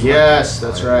just like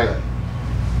That's right.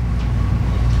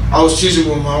 I was teasing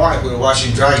with my wife. We were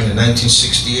watching Dragon in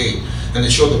 1968, and they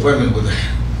showed the women with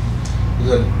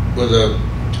a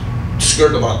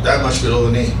skirt about that much below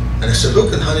the knee. And I said,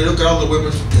 "Look, honey, look at all the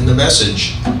women in the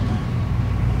Message."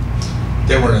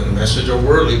 They weren't in the Message; they're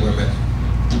worldly women.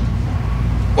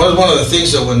 One of the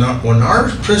things that when our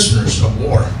prisoners of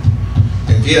war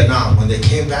in Vietnam, when they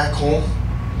came back home,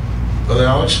 Brother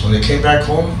Alex, when they came back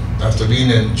home after being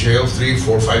in jail 3,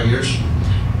 4, 5 years,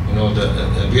 you know, the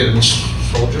Vietnamese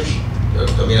soldiers,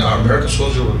 our American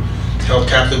soldiers were held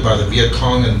captive by the Viet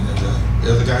Cong and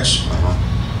the other guys.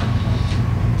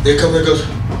 They come and go,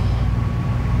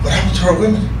 what happened to our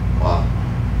women? Wow.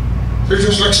 They're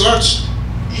just like sluts.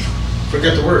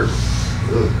 Forget the word.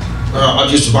 Good. I'll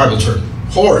use the Bible term.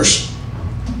 Whores.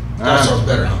 That sounds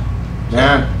better, huh?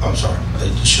 Yeah. I'm sorry. I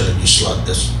should have used slut.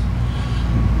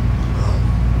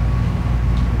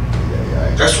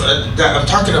 That's what I'm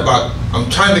talking about. I'm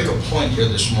trying to make a point here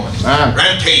this morning.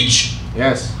 Rampage.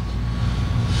 Yes.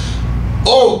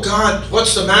 Oh God,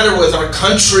 what's the matter with our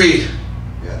country?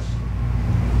 Yes.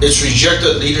 It's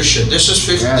rejected leadership. This is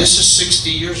 50, This is 60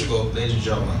 years ago, ladies and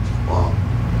gentlemen. Wow.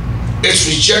 It's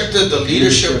rejected the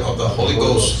leadership of the Holy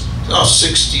Ghost. No,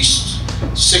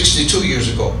 62 years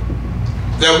ago.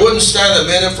 That wouldn't stand a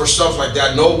minute for stuff like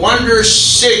that. No wonder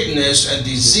sickness and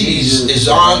disease is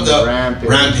on the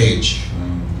rampage.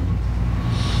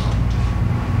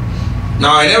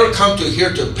 Now, I never come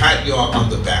here to pat you on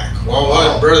the back.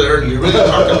 Well, Brother Ernie, you're really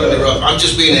talking really rough. I'm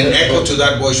just being an echo to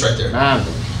that voice right there. Now,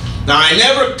 I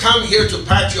never come here to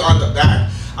pat you on the back.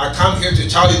 I come here to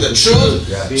tell you the truth.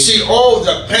 See,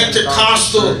 the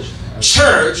Pentecostal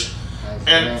church,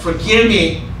 and forgive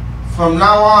me, from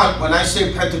now on, when I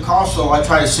say Pentecostal, I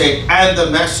try to say, and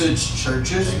the message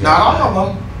churches, not all of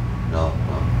them. No.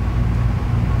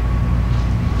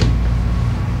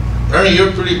 Ernie,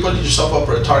 you're pretty putting yourself up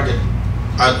for a target.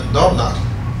 No, I'm not.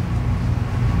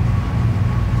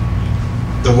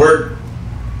 The word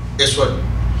is what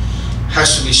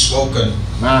has to be spoken.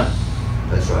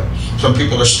 That's right. Some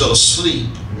people are still asleep.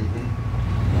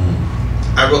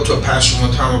 I wrote to a pastor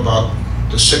one time about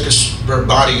the sickest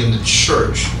body in the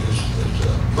church. The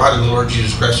body of the Lord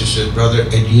Jesus Christ. He said, brother,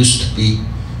 it used to be.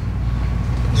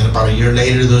 And about a year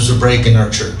later, there was a break in our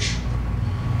church.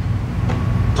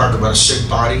 Talk about a sick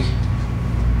body.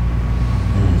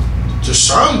 To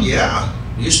some, yeah,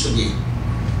 used to be.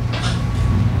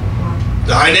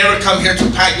 Now, I never come here to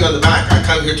pat you on the back. I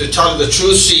come here to tell you the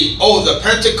truth. See, the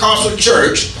Pentecostal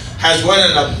church has went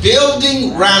on a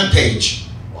building rampage.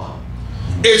 Wow.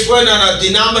 It's went on a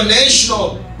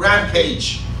denominational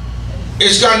rampage.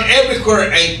 It's gone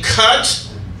everywhere and cut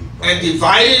and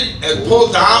divided and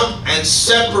pulled out and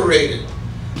separated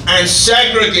and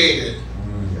segregated.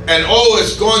 And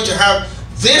it's going to have,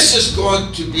 this is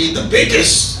going to be the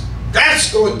biggest.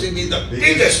 That's going to be the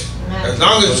biggest. As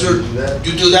long as you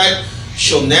do that,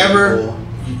 she'll never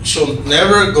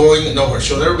going nowhere.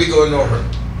 She'll never be going nowhere.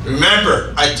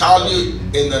 Remember, I told you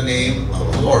in the name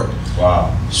of the Lord.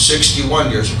 Wow.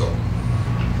 61 years ago.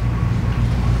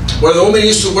 Where the women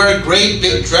used to wear great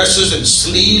big dresses and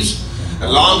sleeves and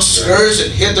long skirts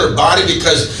and hid their body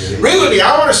because, really,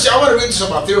 I want to read this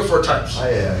about 3 or 4 times.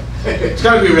 Yeah. It's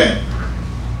got to be read.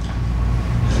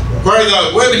 where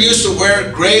the women used to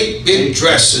wear great big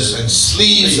dresses and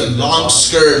sleeves and long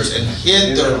skirts and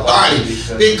hid their body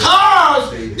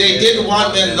because they didn't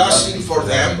want men lusting for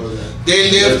them.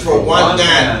 They lived for one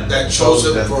man that chose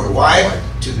them for a wife.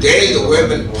 Today the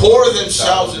women pour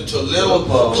themselves into little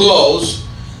clothes,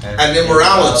 and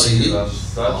immorality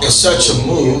is such a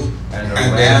move, and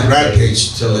they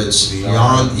rampage till it's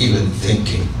beyond even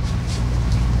thinking.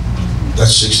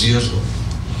 That's 60 years ago.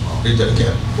 Read that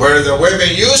again. Where the women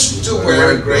used to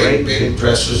wear great big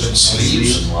dresses and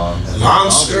sleeves,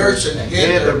 long skirts, and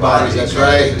hid their bodies. That's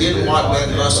right. They didn't want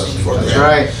men lusting for them. That's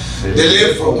right. They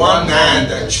lived for one man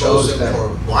that chose them for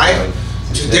a wife.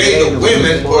 Today the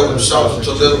women pour themselves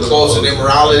into little clothes, and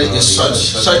immorality is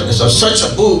such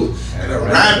a move and a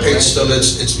rampage till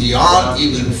it's beyond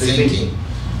even thinking.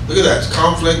 Look at that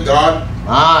conflict, God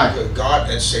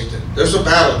and Satan. There's a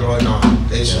battle going on,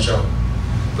 ladies and gentlemen.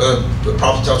 But the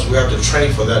prophet tells us we have to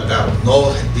train for that battle.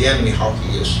 Know the enemy how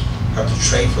he is. Have to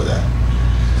train for that.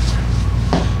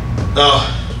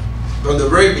 From the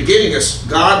very beginning, it's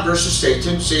God versus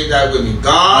Satan. Say that with me.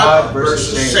 God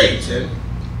versus Satan.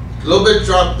 A little bit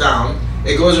drop down.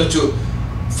 It goes into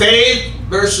faith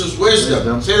versus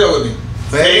wisdom. Say that with me.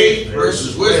 Faith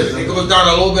versus wisdom. It goes down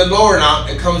a little bit lower now.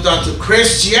 It comes down to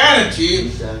Christianity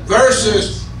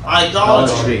versus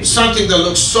idolatry. Something that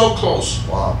looks so close.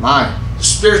 Wow. The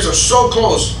spirits are so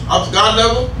close. Up to God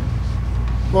level?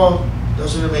 Well,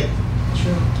 doesn't it make...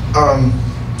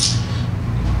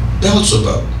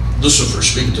 Beelzebub. Lucifer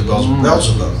speaking to Beelzebub.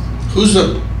 Beelzebub. Who's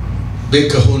the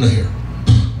big kahuna here?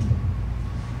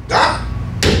 God.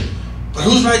 But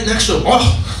who's right next to him?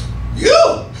 Oh,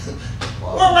 you!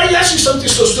 Well, why are you asking something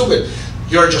so stupid?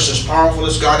 You're just as powerful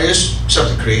as God is, except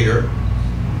the Creator.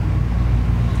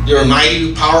 You're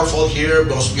mighty, powerful here,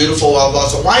 most beautiful, blah, blah.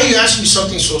 So why are you asking me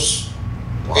something so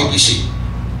ABC?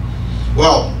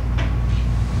 Well,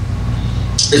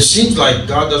 it seems like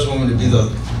God doesn't want me to be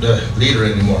the leader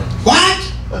anymore. What?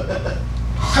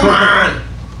 Come on!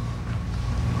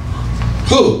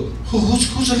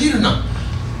 Who's the leader now?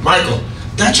 Michael.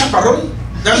 That chaparron?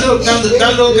 The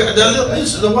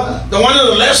one on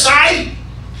the left side?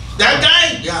 That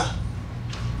guy? Yeah.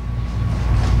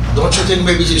 Don't you think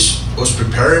maybe he was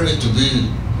preparing me to be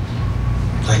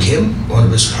like him? One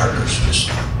of his partners. Just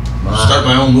start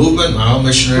my own movement, my own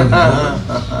missionary movement.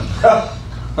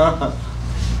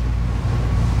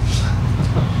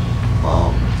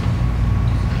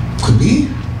 Could be.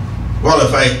 Well,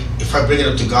 if I bring it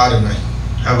up to God and I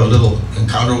have a little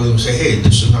encounter with him and say, hey,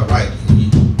 this is not right.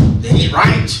 They ain't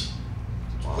right.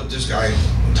 Put this guy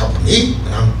on top of me,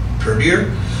 and I'm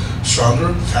prettier,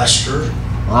 stronger, faster,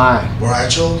 more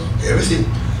agile, everything.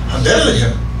 I'm better than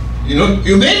him. You know,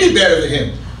 you may be better than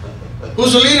him.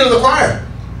 Who's the leader of the choir?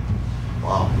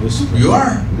 Wow. You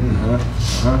are.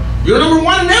 You're number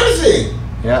one in everything.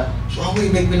 Yeah. So how will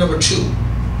you make me number two?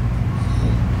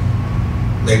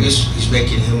 Maybe he's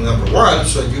making him number one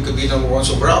so you could be number one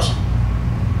somewhere else.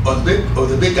 Or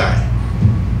the big guy.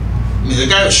 I mean, the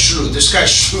guy was shrewd. This guy's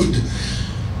shrewd.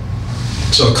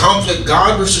 So conflict,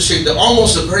 God versus Satan,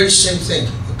 almost the very same thing.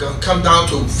 Come down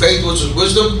to faith versus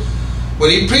wisdom. When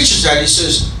he preaches that, he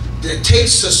says it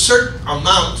takes a certain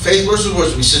amount, faith versus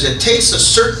wisdom. He says it takes a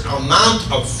certain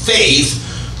amount of faith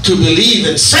to believe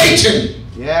in Satan.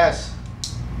 Yes.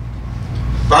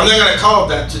 But I'm not going to call it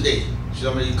that today.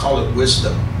 Somebody call it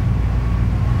wisdom.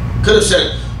 Could have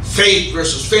said faith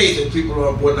versus faith, and people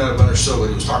would not have understood what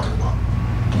he was talking about.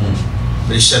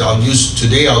 But he said, I'll use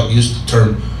the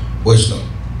term wisdom.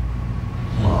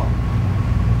 Wow.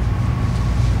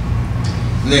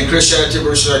 And then Christianity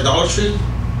versus idolatry.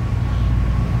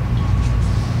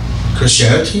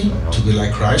 Christianity, to be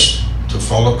like Christ, to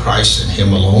follow Christ and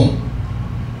Him alone.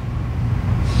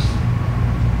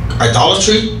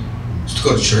 Idolatry is to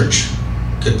go to church,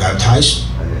 get baptized,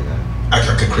 act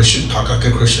like a Christian, talk like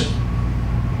a Christian,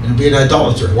 and be an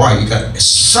idolater. Why? You got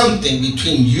something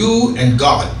between you and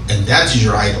God, and that is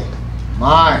your idol.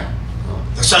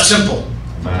 That's that simple.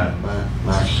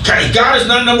 Okay, God is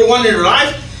not number one in your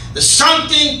life. There's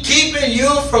something keeping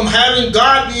you from having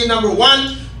God being number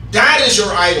one. That is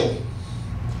your idol.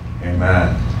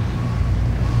 Amen.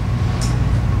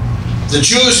 The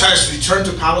Jews has returned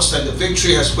to Palestine. The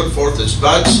victory has put forth its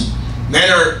buds.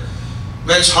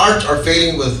 Men's hearts are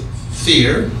fading with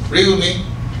fear. Read with me.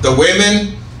 The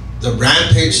women, the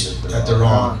rampage that they're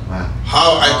on.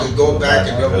 How I could go back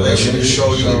in Revelation and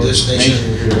show you this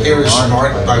nation here is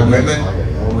marked by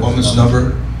women. Woman's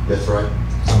number. That's right.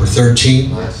 Number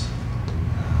 13.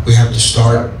 We have to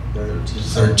start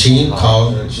 13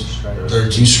 called,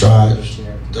 13 strives,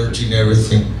 13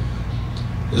 everything.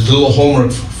 There's a little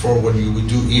homework for when you would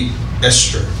do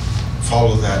Esther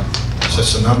follow that. So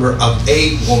it's the number of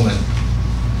a woman.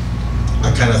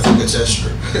 I kind of think it's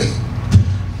Esther.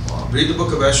 Read the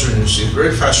book of Esther and you'll see,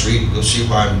 very fast read, you'll see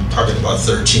why I'm talking about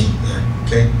 13 there,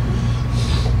 okay?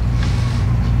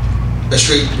 Let's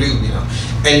read with me now.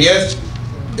 And yet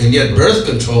birth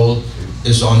control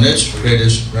is on its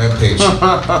greatest rampage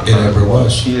it ever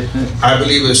was. I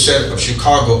believe it said of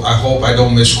Chicago, I hope I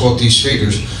don't misquote these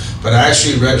figures, but I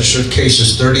actually registered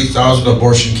cases, 30,000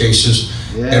 abortion cases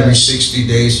every 60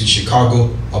 days in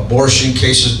Chicago. Abortion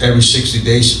cases every 60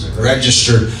 days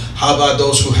registered. How about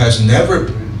those who has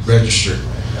never registered?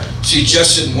 See,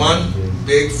 just in one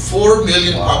big 4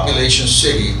 million population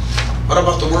city, what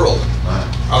about the world?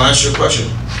 I'll answer your question,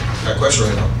 that question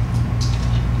right now.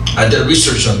 I did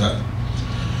research on that.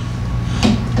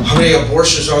 How many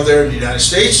abortions are there in the United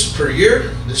States per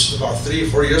year? This is about 3 or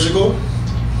 4 years ago.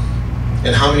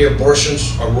 And how many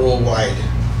abortions are worldwide?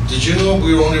 Did you know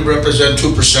we only represent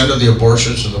 2% of the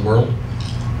abortions in the world?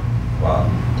 Wow.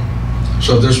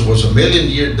 So if there was 1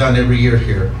 million done every year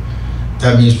here,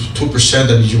 that means 2%,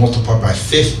 that means you multiply by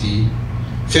 50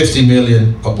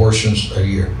 million abortions a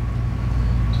year.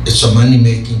 It's a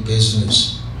money-making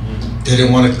business. They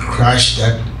didn't want to crash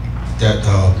that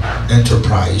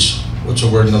enterprise. What's the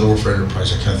word, another word for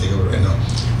enterprise? I can't think of it right now.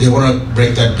 They want to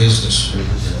break that business.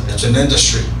 It's an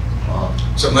industry.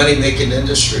 It's a money-making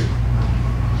industry.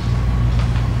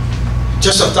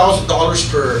 Just $1,000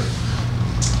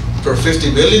 per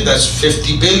 50 million, that's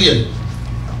 50 billion.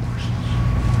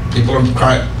 People are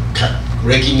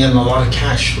raking in a lot of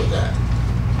cash with that.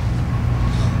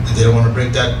 And they don't want to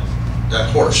break that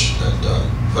horse, that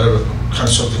whatever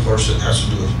consumptive horse that has to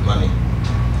do with money.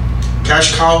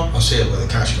 Cash cow, I'll say it with a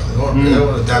cash cow. They don't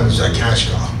want to damage that cash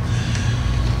cow.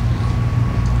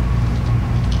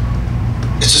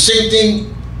 It's the same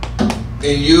thing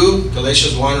in you,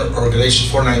 Galatians 1 or Galatians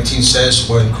 4:19 says,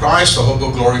 when Christ, the hope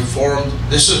of glory, formed,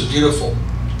 this is beautiful.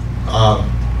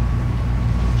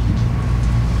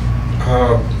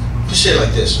 Just say it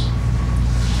like this.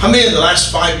 How many in the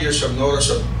last 5 years have noticed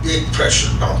a big pressure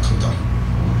come down?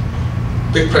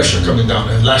 Big pressure coming down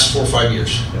in the last 4 or 5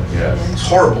 years. Yeah. It's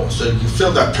horrible. So you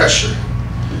feel that pressure.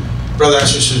 Brother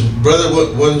asked me, says, brother,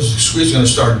 when's the squeeze going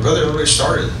to start? Brother, it already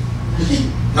started.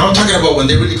 Now I'm talking about when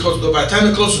they really close the door. By the time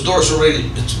they close the door, it's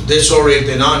already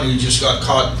been on. You just got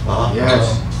caught.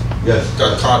 Yes.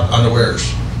 Got caught unawares.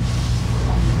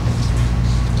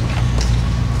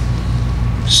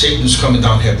 Satan's coming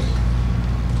down heavy.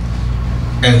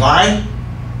 And why?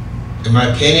 In my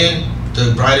opinion,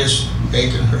 the bride is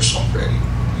making herself ready.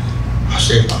 I'll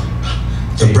say it about it.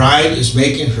 The bride is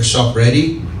making herself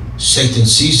ready. Satan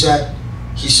sees that.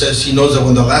 He says he knows that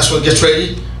when the last one gets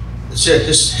ready, that's it,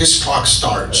 his clock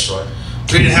starts. That's right.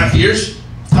 3.5 years,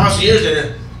 1,000 years, and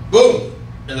then boom,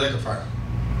 in the lake of fire.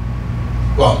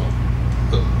 Well,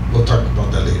 we'll talk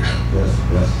about that later.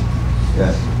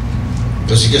 Yes.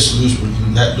 Because he gets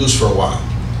let loose for a while.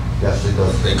 Yes, it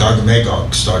does. And Gog and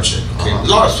Magog starts it. Okay, a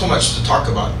lot, so much to talk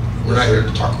about. We're not here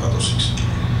to talk about those things.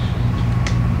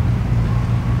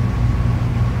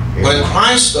 When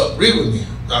Christ, read with me.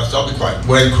 I'll be quiet.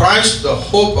 When Christ, the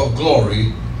hope of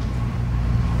glory,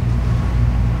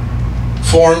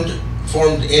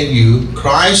 formed in you,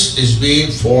 Christ is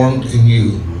being formed in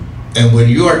you. And when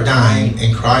you are dying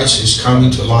and Christ is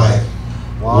coming to life,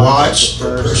 watch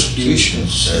the persecution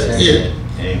set in.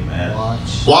 Amen.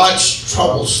 Watch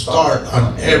trouble start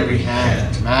on every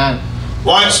hand.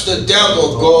 Watch the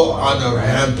devil go on a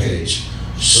rampage.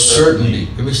 Certainly.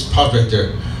 Let me pause right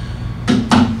there.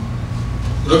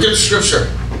 Look at the scripture.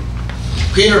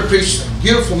 Peter preached a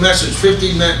beautiful message,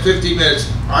 15 minutes.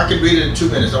 I could read it in 2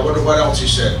 minutes. I wonder what else he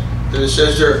said. Then it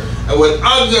says there, and with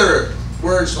other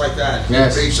words like that, he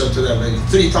preached unto that lady.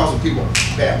 3,000 people.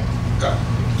 Bam. God.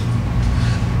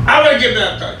 I'm going to get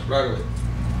baptized right away.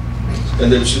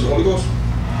 And then receive the Holy Ghost.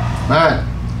 Man.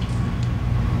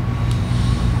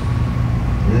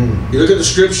 You look at the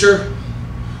scripture,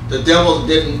 the devil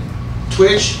didn't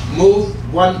twitch, move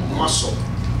one muscle.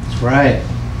 That's right.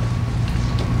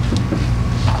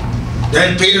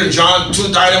 Then Peter and John,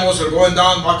 2 dynamos are going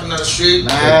down, walking down the street.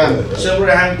 Man. Silver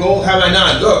and gold have I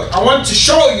none. Look, I want to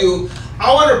show you,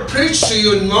 I want to preach to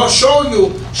you and show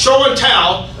and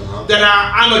tell that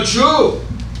I'm a Jew,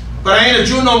 but I ain't a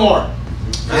Jew no more.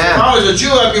 If I was a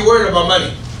Jew, I'd be worried about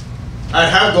money. I'd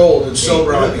have gold and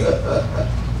silver on me.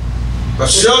 But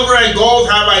silver and gold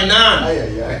have I none.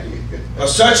 But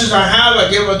such as I have, I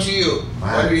give unto you.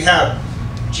 What do we have?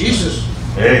 Jesus.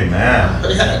 Amen. What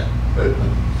do you have?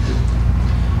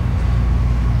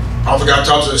 I forgot to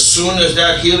tell you, as soon as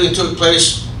that healing took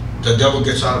place, the devil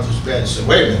gets out of his bed and said,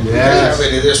 wait a minute, you guys have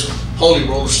any of this holy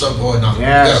roller stuff going on. You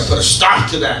got to put a stop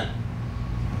to that.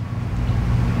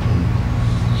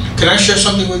 Can I share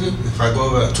something with you? If I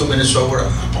go 2 minutes over,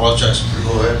 I apologize.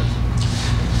 Go ahead.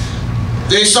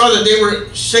 They saw that they were,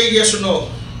 say yes or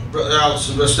no, Brother Alex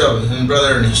and Brother Stephen and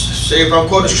Brother Ernest. Say, if I'm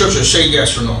quoting scripture, say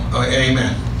yes or no.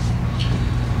 Amen.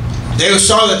 They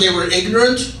saw that they were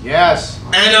ignorant. Yes.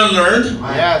 And unlearned.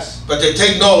 Yes. But they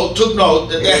took note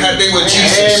that they had been with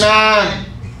Jesus. Amen.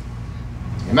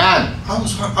 Amen.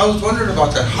 I was wondering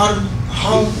about that. How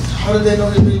did they know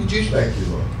they were with Jesus? Thank you,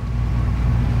 Lord.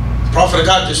 The prophet of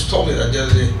God just told me that the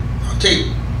other day on tape.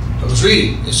 I was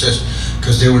reading. It says,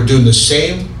 because they were doing the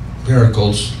same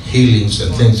miracles, healings,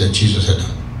 and things that Jesus had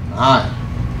done. Alright.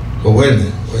 But wait a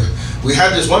minute. We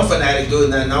had this one fanatic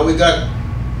doing that. Now we got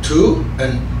 2,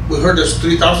 and we heard there's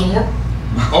 3,000 more.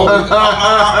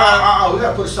 Oh, we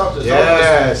gotta put a stop to this.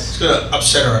 Yes. It's gonna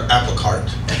upset our apple cart.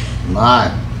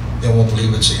 My. They won't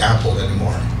believe it's the apple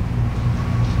anymore.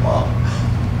 Wow.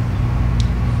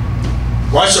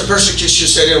 Watch the persecution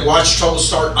set in. Watch trouble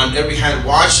start on every hand.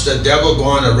 Watch the devil go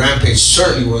on a rampage.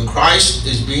 Certainly, when Christ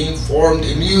is being formed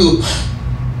in you.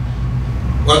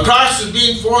 When Christ is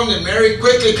being formed in Mary,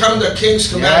 quickly come the King's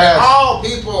commandment. Yes. All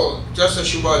people, just as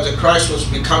she was, that Christ was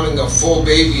becoming a full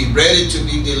baby, ready to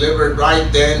be delivered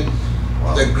right then.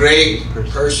 Wow. The great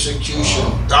persecution.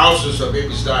 Wow. Thousands of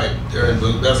babies died there in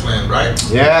Bethlehem, right?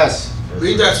 Yes.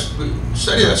 Read that,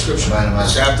 study that scripture. Amen.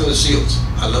 It's after the seals.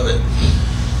 I love it.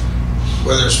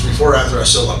 Whether it's before or after, I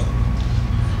still love it.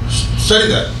 Study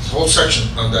that whole section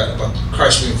on that about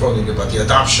Christ being formed in you, about the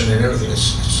adoption and everything.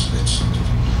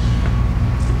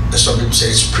 As some people say,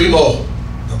 it's primo,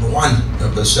 number 1,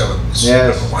 number 7. It's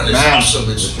Yes. number 1 is Man. awesome.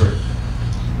 It's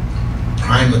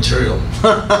prime material.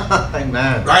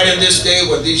 Amen. Right in this day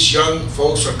when these young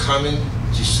folks are coming,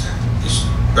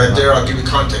 right there, I'll give you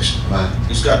context. Man.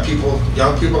 He's got people,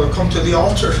 young people that come to the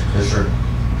altar. Yes, sir.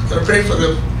 Gotta pray for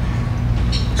them.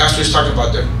 That's what he's talking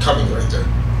about. They're coming right there.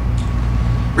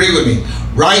 Read with me.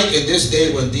 Right in this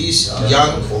day when these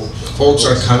young folks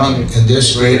are coming, in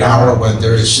this great hour when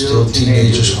there is still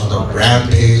teenagers on the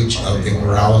rampage of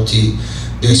immorality,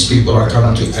 these people are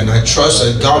coming to. And I trust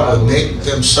that God will make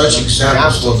them such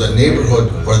examples of the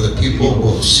neighborhood where the people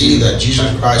will see that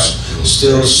Jesus Christ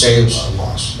still saves the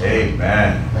lost.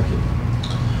 Amen. Thank you.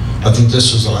 I think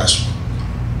this is the last one.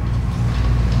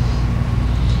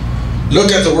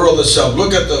 Look at the world itself.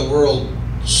 Look at the world,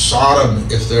 Sodom,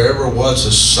 if there ever was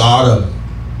a Sodom.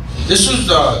 This was,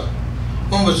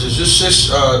 when was this? This is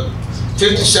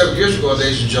 57 years ago,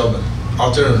 ladies and gentlemen,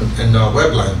 out there in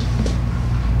Webland.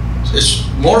 It's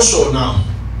more so now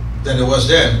than it was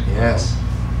then. Yes.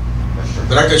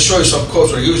 But I can show you some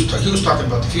quotes where he was talking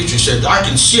about the future. He said, I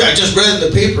can see, I just read in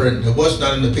the paper, and it was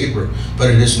not in the paper, but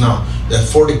it is now, that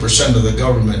 40% of the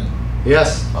government,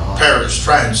 Yes. Paris,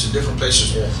 France, in different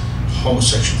places, Yes.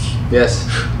 homosexuals. Yes.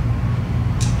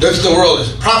 Look at the world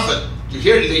as a prophet.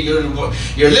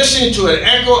 You're listening to an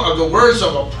echo of the words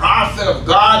of a prophet of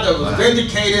God that was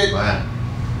vindicated. Man.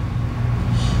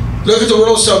 Look at the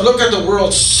world, so look at the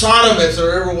world Sodom, if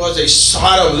there ever was a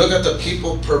Sodom. Look at the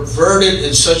people perverted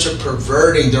in such a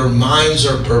perverting. Their minds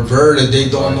are perverted. They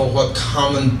don't know what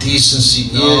common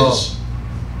decency is.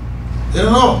 They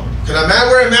don't know. Can a man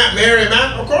marry a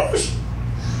man? Of course.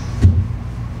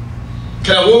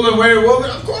 Can a woman marry a woman?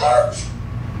 Of course.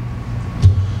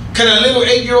 Can a little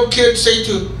 8-year-old kid say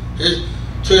to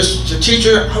his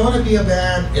teacher, I want to be a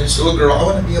man, and it's a little girl, I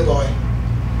want to be a boy?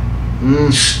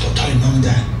 Don't tell your mom and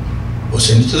dad. We'll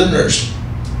send you to the nurse,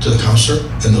 to the counselor,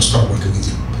 and they'll start working with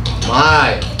you. But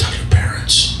don't tell your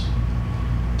parents.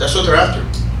 That's what they're after.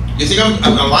 You think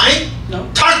I'm lying? No.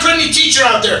 Talk to any teacher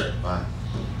out there. Man.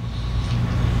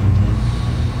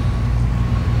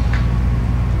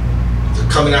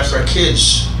 They're coming after our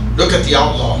kids. Look at the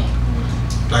outlaw.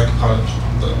 Like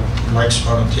likes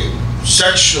upon a table.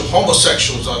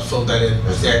 Homosexuals, I'll fill that in.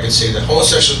 I think I can say that.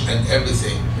 Homosexuals and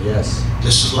everything. Yes.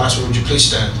 This is the last word. Would you please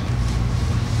stand?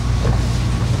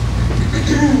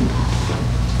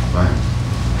 Man.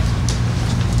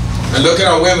 And look at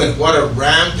our women. What a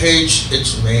rampage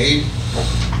it's made.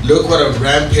 Look what a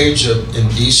rampage of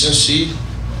indecency.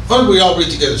 Why don't we all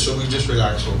read together so we just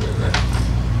relax a little bit, right?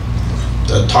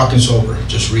 The talking's over.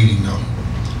 Just reading now.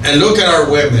 And look at our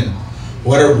women.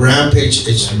 What a rampage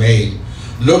it's made.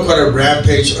 Look what a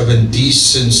rampage of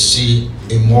indecency,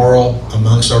 immoral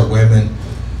amongst our women.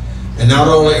 And not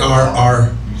only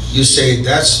are you say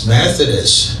that's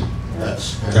Methodist,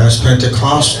 that's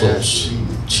Pentecostals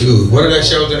too. What did I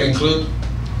say I was going to include?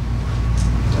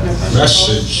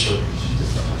 Message.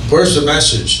 Where's the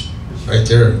message? Right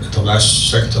there at the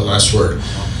second to last word.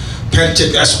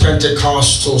 That's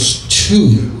Pentecostals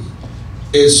too.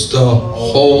 It's the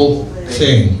whole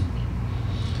thing.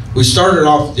 We started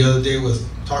off the other day with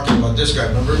talking about this guy,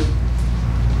 remember?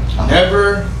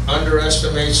 Never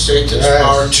underestimate Satan's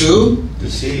power to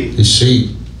Deceive.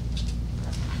 deceive.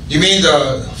 You mean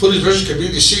the foolish version can be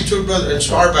deceived too, brother,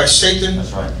 inspired by Satan?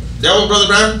 That's right. Devil, Brother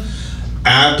Brown?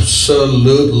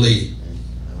 Absolutely.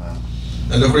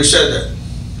 And look where he said that.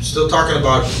 Still talking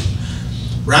about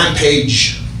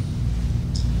rampage.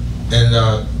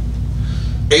 And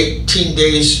 18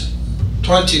 days,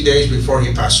 20 days before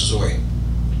he passes away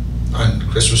on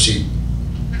Christmas Eve.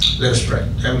 Let us pray.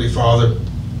 Heavenly Father,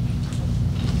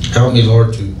 help me,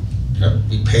 Lord, to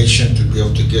be patient to be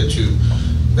able to get to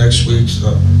next week's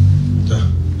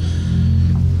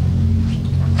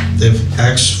the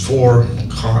Acts 4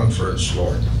 conference,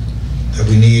 Lord. That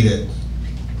we need it.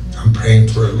 I'm praying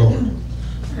for it, Lord.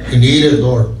 We need it,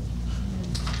 Lord.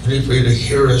 We need for you to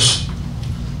hear us.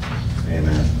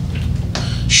 Amen.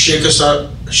 Shake us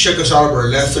out of our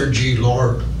lethargy,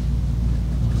 Lord.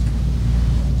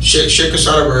 Shake us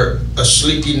out of our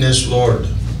sleepiness, Lord.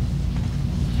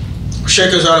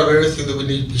 Shake us out of everything that we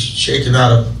need to be shaken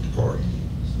out of, Lord.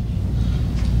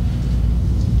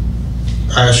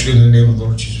 I ask you in the name of the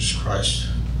Lord Jesus Christ.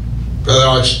 Brother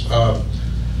Alex,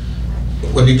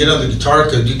 when you get on the guitar,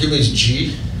 could you give me his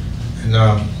G? And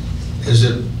is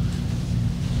it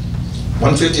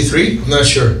 153? I'm not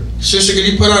sure. Sister, can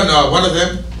you put on one of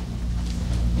them?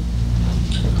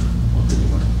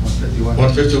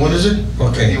 151 is it?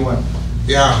 Okay. 151.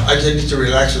 Yeah, I did need to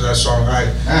relax with that song.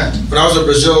 When I was in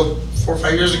Brazil 4 or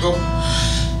 5 years ago,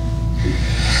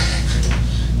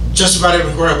 just about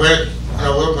everywhere I went,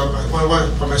 when I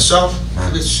went by myself,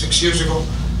 maybe 6 years ago,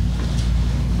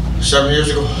 7 years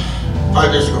ago,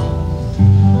 5 years ago,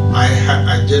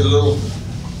 I did a little,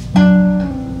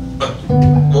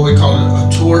 what we call it, a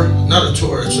tour. Not a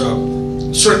tour, it's a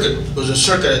circuit. It was a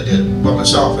circuit I did by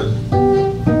myself. And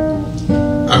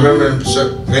I remember in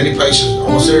many places,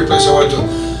 almost every place I went to,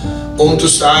 onde tu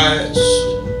estás,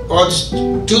 podes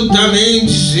tu também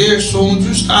dizer sou onde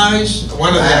tu estás.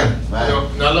 One of them. You know,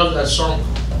 and I love that song.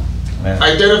 Man.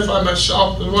 I identify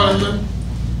myself as one of them.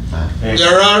 Hey.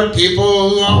 There are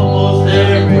people almost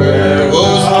everywhere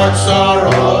whose hearts are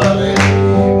rolling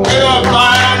with a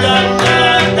fire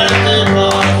that they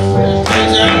lost.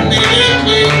 Things that needed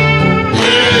me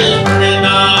is burning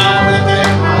out within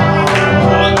my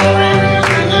heart. Glory to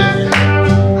Him.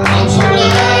 I'm so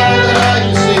glad that I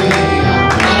can see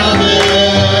I'm one of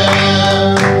them.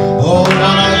 Oh, one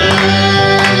of them.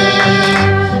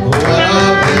 One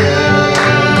of them.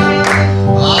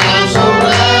 I'm so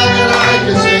glad that I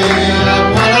can see I'm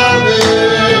one of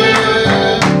them.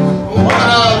 One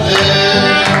of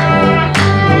them.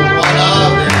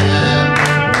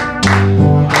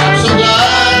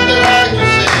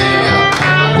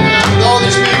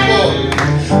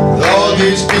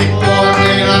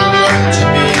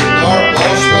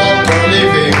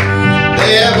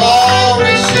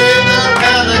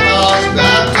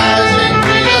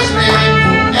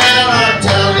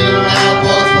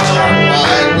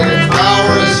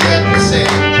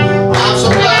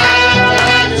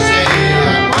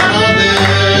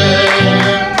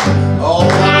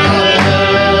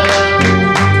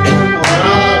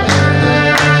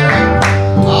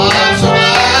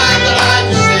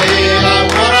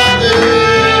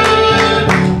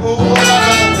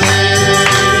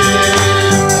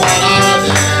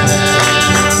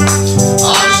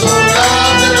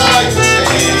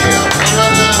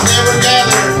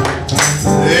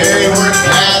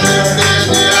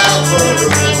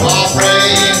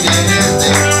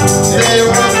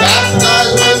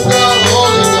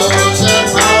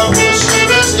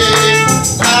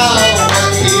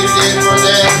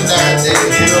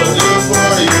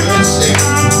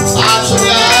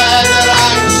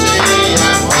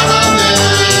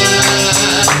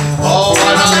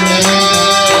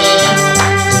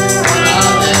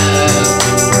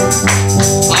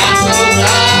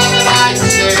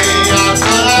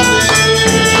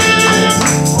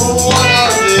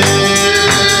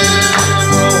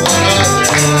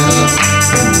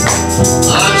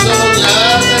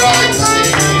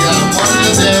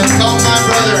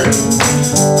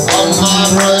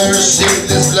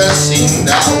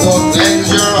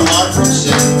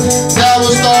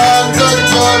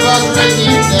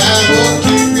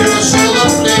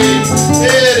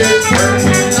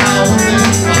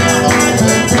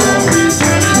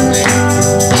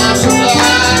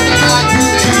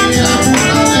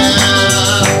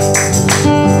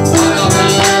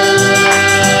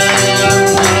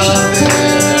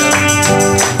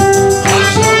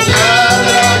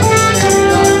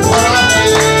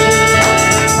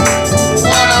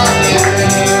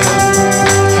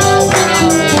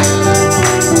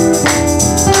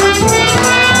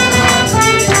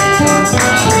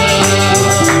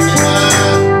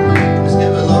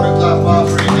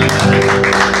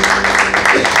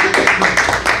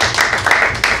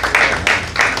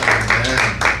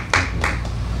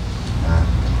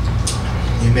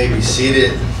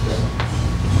 seated.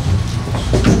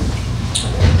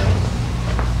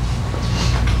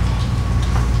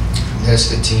 Let's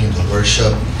continue to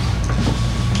worship.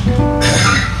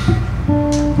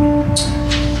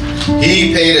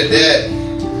 He paid a debt,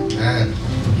 man.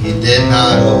 He did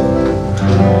not owe.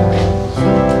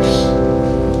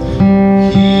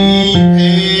 He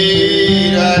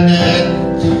paid a debt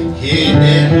he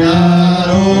did not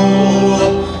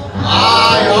owe.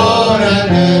 I owed a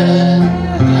debt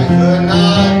I could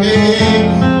not pay.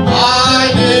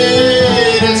 I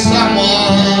needed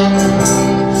someone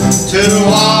to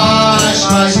wash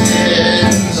my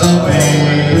sins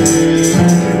away.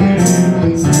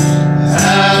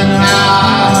 And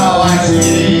now I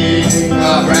sing a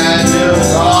brand new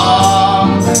song,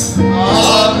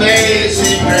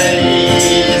 Amazing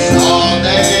Grace, all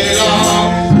day long.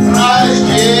 Christ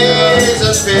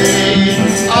Jesus paid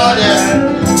a debt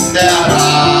that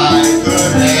I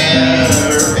could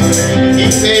never pay. He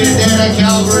paid a debt at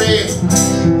Calvary.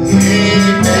 He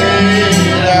paid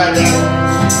a debt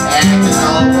at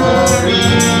Calvary.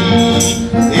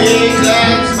 He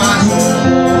cleansed my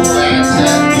soul and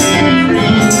set me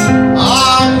free.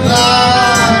 I'm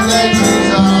glad that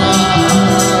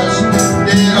Jesus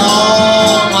did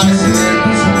all my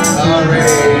sins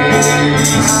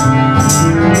erase.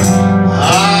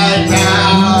 I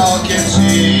now can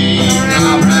sing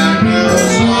a brand new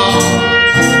song,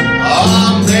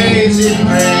 Amazing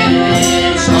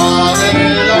Grace, all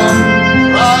day long.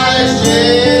 Christ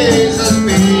Jesus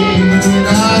paid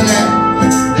a debt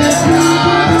that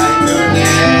I could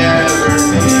never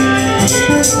pay.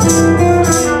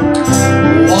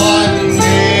 One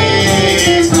day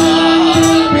He's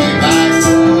coming back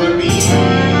for me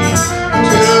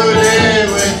to live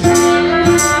with Him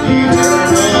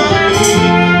eternally.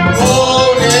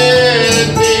 Won't it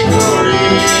be glory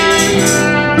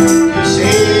to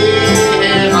see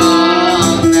Him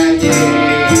on that day?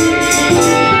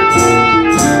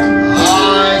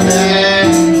 I then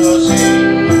will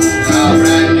sing a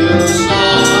brand new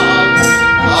song,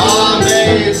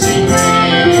 Amazing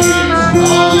Grace,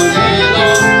 all day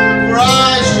long.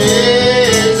 Christ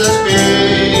Jesus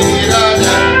paid a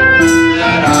debt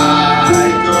that I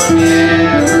could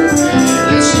never pay.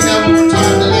 Let's sing that one more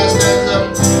time, the last stanza.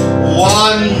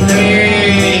 One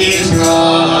day He's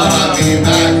coming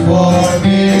back for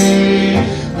me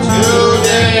to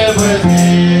live with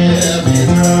Him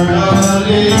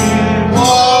eternally.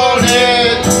 Won't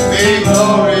it be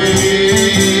glory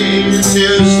to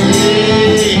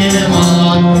see Him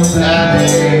on that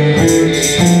day?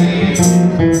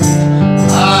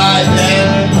 I then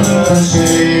will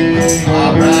sing a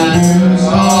brand new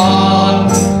song,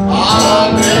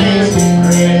 Amazing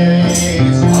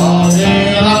Grace, all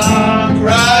day long.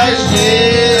 Christ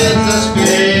Jesus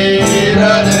paid a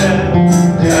debt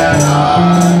that I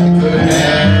could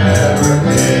never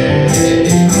pay.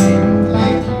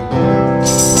 Thank you.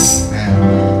 Man.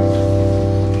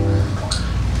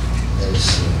 Let's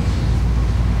see.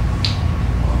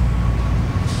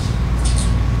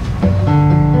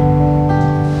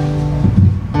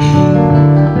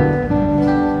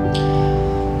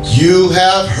 You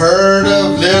have heard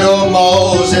of little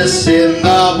Moses in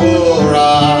the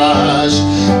bulrush.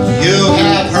 You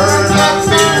have heard of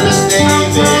fearless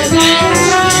David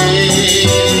and his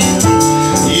king.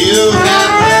 You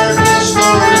have heard the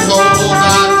story told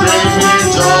of dreaming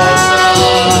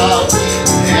Joseph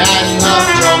and of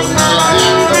Jonah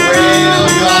and the whale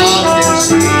you often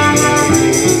see.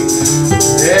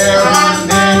 There are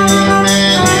many,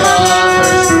 many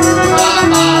others through the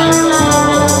Bible.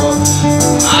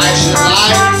 I should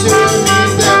like to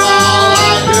meet them all,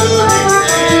 I do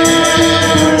declare.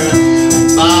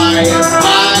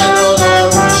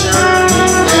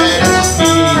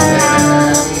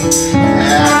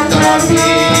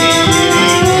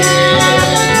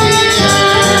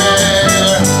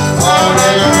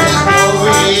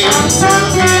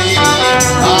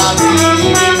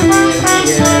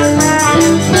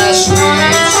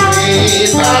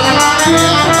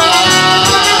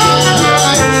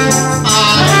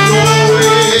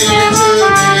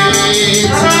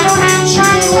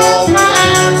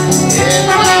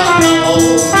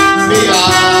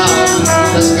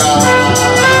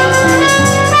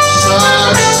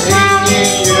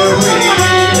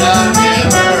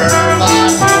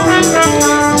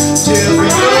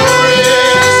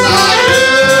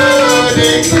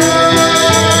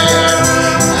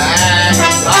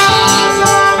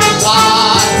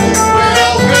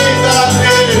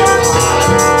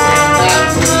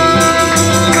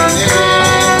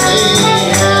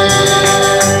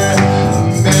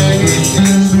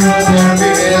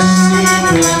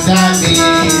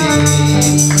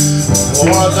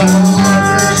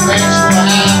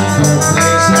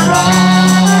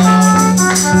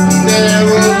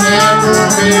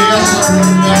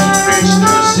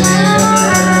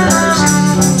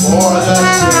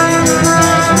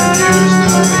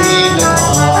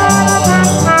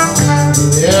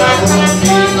 will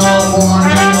be no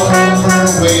mourning over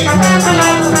wayward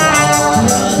loved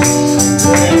ones.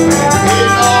 There will be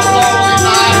no lonely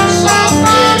nights of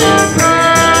hidden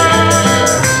prayer.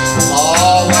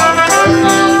 All our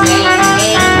burdens and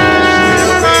anguish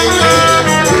will be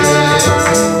lifted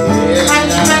in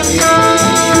that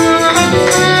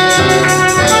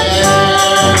there.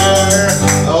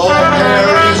 Oh,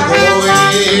 there is going to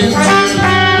be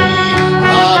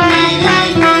a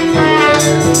meeting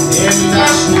in the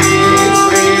sweet,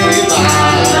 sweet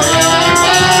by and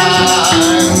by.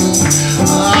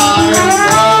 I'm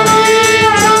going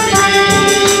to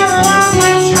meet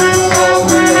you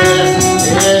over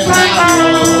in that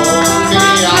home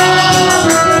beyond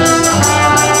the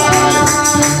sky.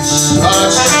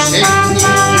 Such singing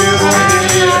you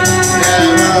hear,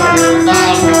 never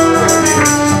about worry,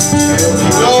 till the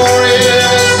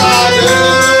glorious I do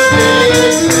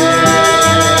declare.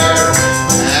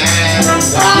 And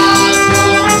God's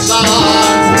own Son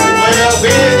will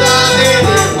be the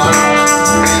living one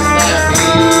in that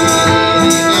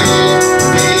meeting.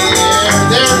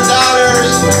 Their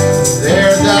doubters, the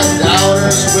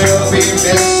doubters will be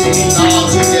missing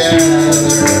altogether.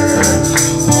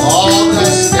 All the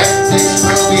skeptics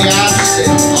will be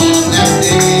absent on that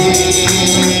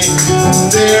day.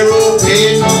 There will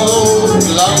be no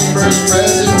slumbers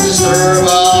present to serve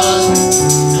us,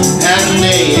 and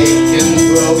the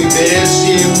aching will be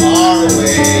busy far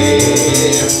away.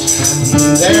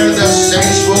 There the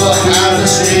saints will have the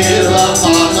seal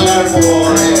upon their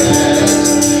foreheads,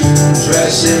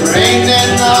 dressing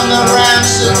raiment on the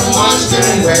ransom ones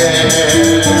can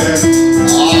wear.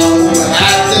 All who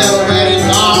have their wedding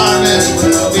garments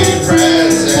will be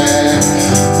present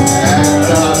at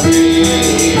the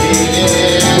meeting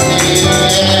here.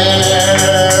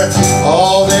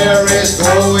 Oh, there is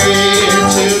going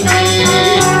to be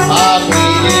a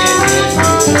meeting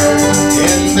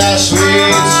in the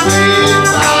sweet, sweet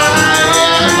by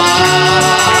and by.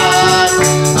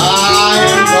 I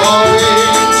am going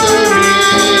to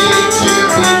meet you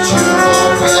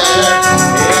over there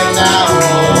in that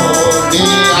home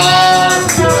beyond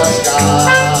the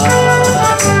sky.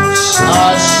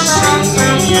 Such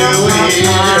singing you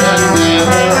hear and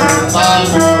never find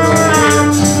more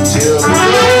till the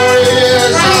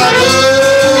glorious I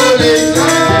will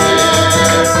declare.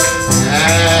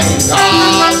 And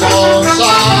God's own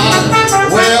Son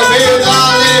will be the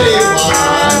living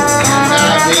one in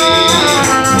that meeting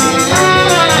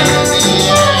in the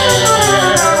air.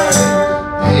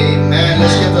 Amen.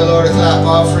 Let's give the Lord a clap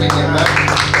offering. Amen.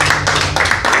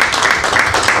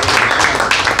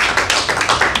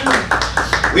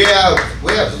 We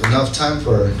have enough time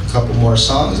for a couple more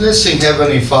songs. Let's sing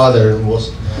Heavenly Father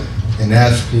and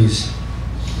ask, please.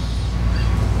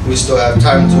 We still have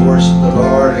time to worship the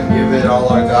Lord and give it all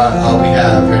we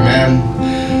have. Amen.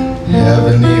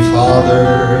 Heavenly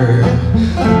Father,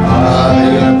 I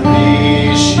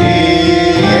appreciate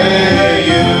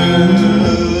you.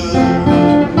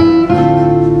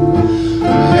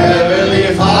 Heavenly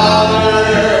Father,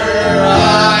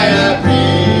 I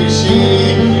appreciate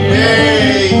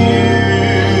you.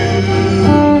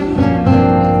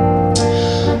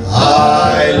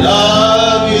 I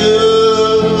love you,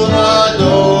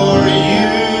 adore you.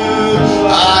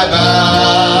 I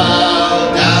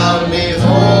bow down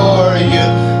before you,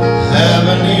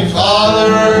 Heavenly Father.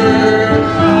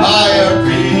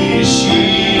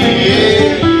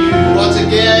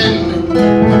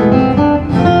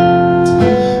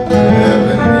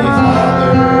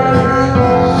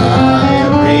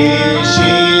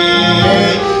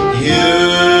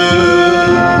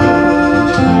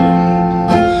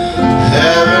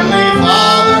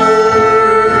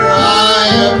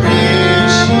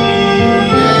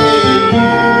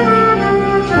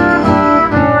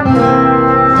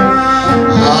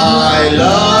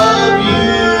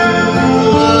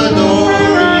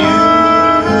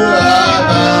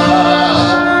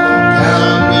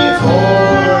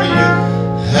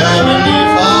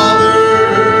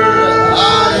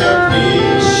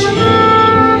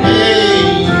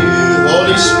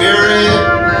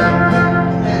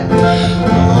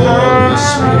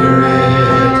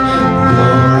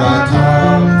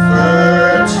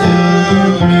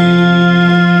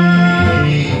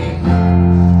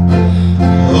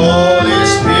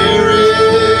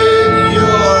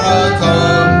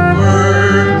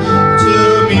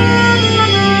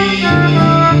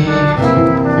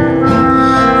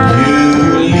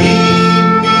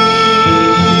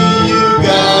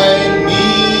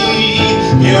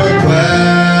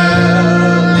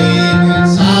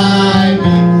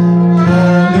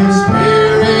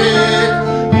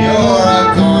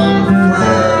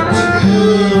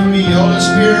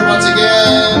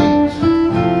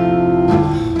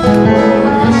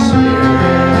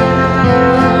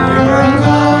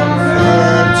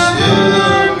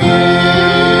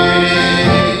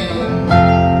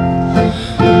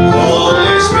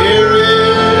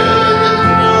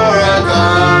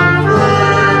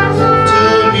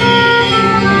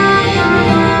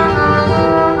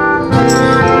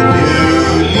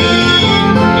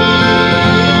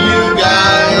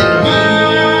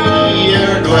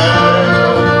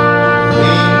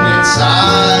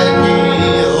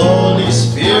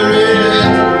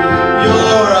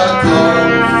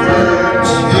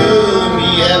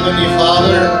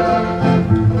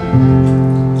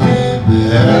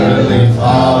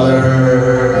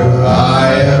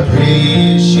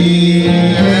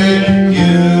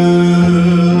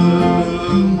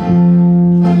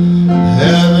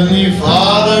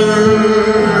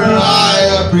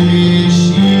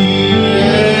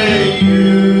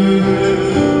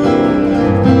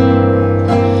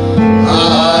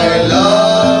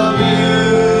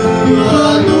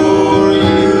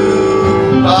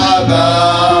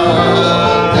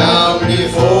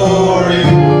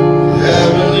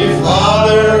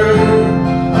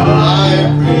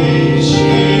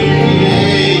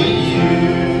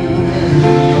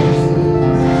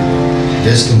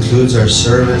 concludes our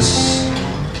service.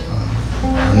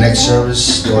 Our next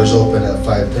service, doors open at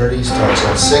 5:30, starts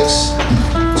at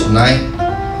 6 tonight.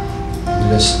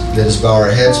 Let us bow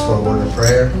our heads for a word of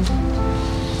prayer.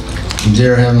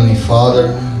 Dear Heavenly Father,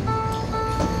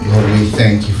 Lord, we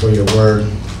thank you for your word.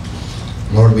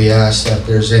 Lord, we ask that if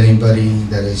there's anybody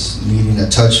that is needing a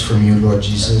touch from you, Lord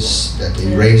Jesus, that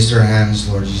they raise their hands,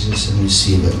 Lord Jesus, and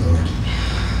receive it, Lord.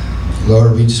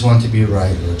 Lord, we just want to be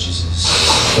right, Lord Jesus.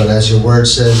 But as your word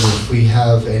says, if we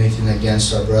have anything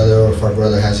against our brother, or if our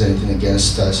brother has anything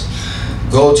against us,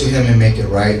 go to him and make it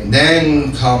right.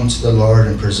 Then come to the Lord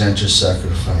and present your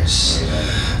sacrifice.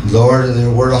 Amen. Lord, the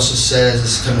word also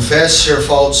says, confess your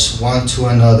faults one to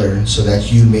another so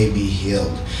that you may be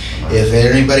healed. If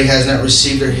anybody has not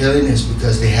received their healing, it's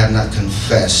because they have not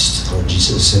confessed, Lord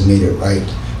Jesus, and made it right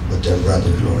with their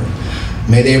brother, Lord.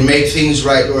 May they make things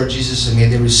right, Lord Jesus, and may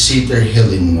they receive their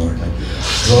healing, Lord.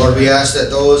 Lord, we ask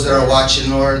that those that are watching,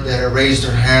 Lord, that have raised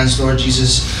their hands, Lord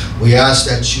Jesus, we ask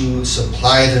that you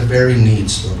supply their very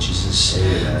needs, Lord Jesus.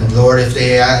 Amen. And Lord, if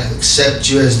they accept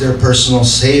you as their personal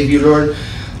Savior,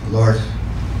 Lord,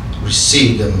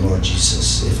 receive them, Lord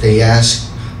Jesus. If they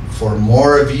ask for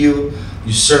more of you,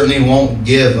 you certainly won't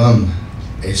give them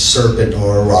a serpent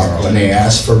or a rock when they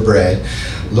ask for bread.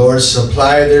 Lord,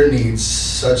 supply their needs.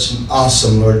 Such an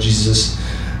awesome, Lord Jesus.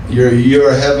 You're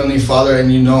a heavenly Father,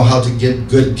 and you know how to give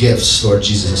good gifts, Lord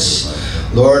Jesus.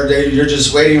 Lord, you're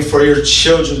just waiting for your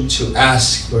children to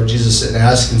ask, Lord Jesus, and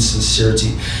ask in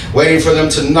sincerity. Waiting for them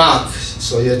to knock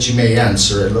so that you may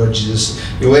answer it, Lord Jesus.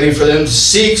 You're waiting for them to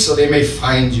seek so they may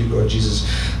find you, Lord Jesus.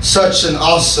 Such an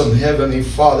awesome heavenly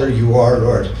Father you are,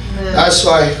 Lord. Amen. That's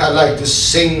why I like to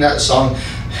sing that song,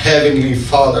 Heavenly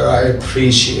Father, I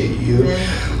appreciate you.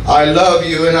 Amen. I love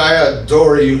you and I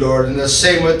adore you, Lord. And the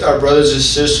same with our brothers and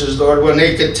sisters, Lord, when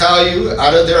they could tell you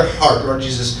out of their heart, Lord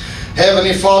Jesus,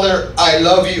 Heavenly Father, I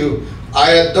love you,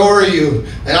 I adore you,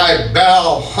 and I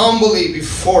bow humbly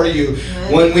before you.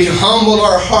 Amen. When we humble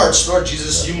our hearts, Lord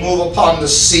Jesus, you move upon the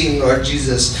scene, Lord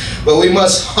Jesus. But we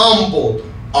must humble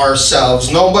ourselves.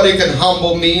 Nobody can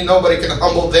humble me, nobody can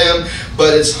humble them,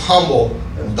 but it's humble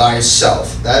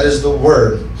thyself. That is the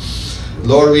word.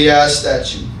 Lord, we ask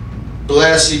that you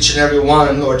bless each and every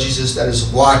one, Lord Jesus, that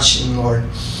is watching, Lord.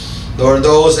 Lord,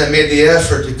 those that made the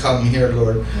effort to come here,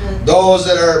 Lord. Amen. Those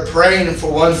that are praying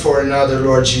for one for another,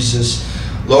 Lord Jesus.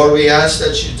 Lord, we ask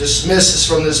that you dismiss us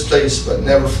from this place, but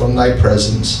never from thy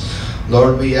presence.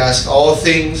 Lord, we ask all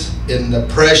things in the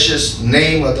precious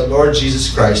name of the Lord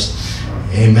Jesus Christ.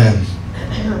 Amen.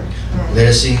 Let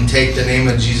us sing, take the name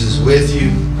of Jesus with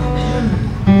you.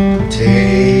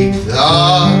 Take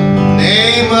the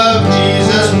name of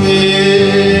Jesus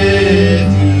with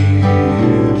you.